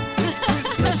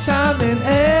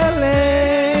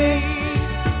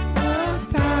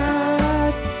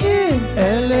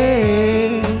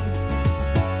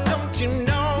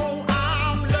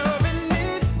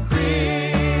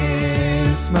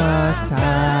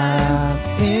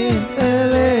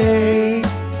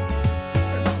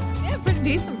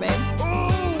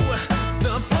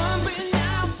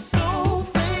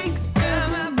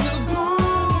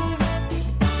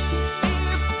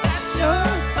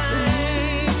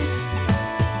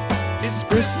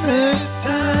 Christmas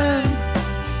time.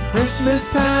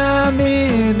 Christmas time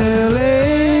in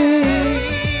LA.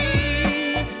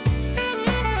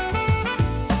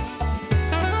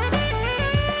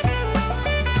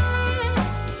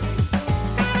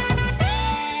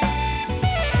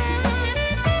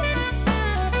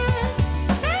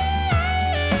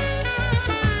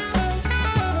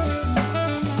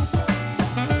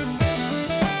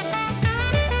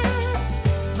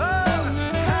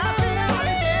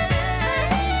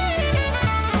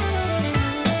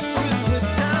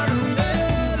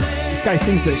 This guy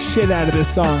sings the shit out of this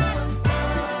song.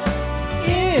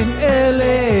 In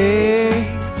LA.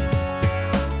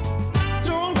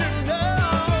 Don't you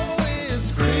know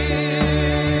it's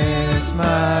Christmas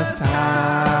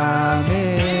time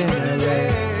in LA.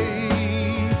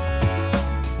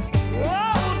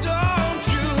 Oh, don't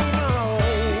you know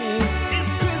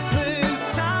it's Christmas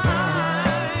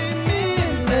time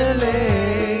in LA.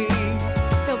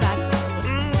 Feel bad.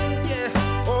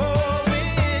 yeah. Oh,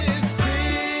 it's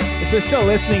Christmas If they're still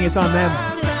listening, it's on them.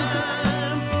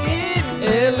 time in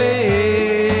LA.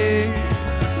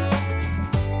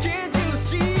 Can't you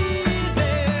see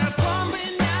they're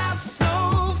pumping out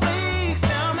snowflakes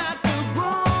down at the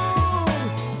road?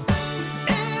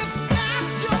 If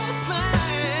that's your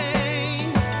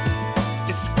thing,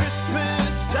 it's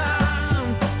Christmas time.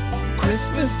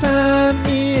 Christmas time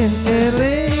in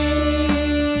LA.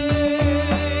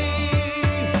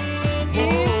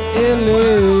 In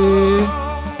LA.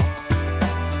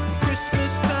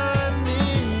 Christmas time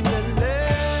in LA.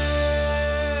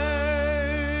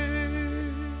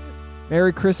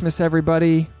 Merry Christmas,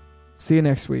 everybody. See you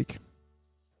next week.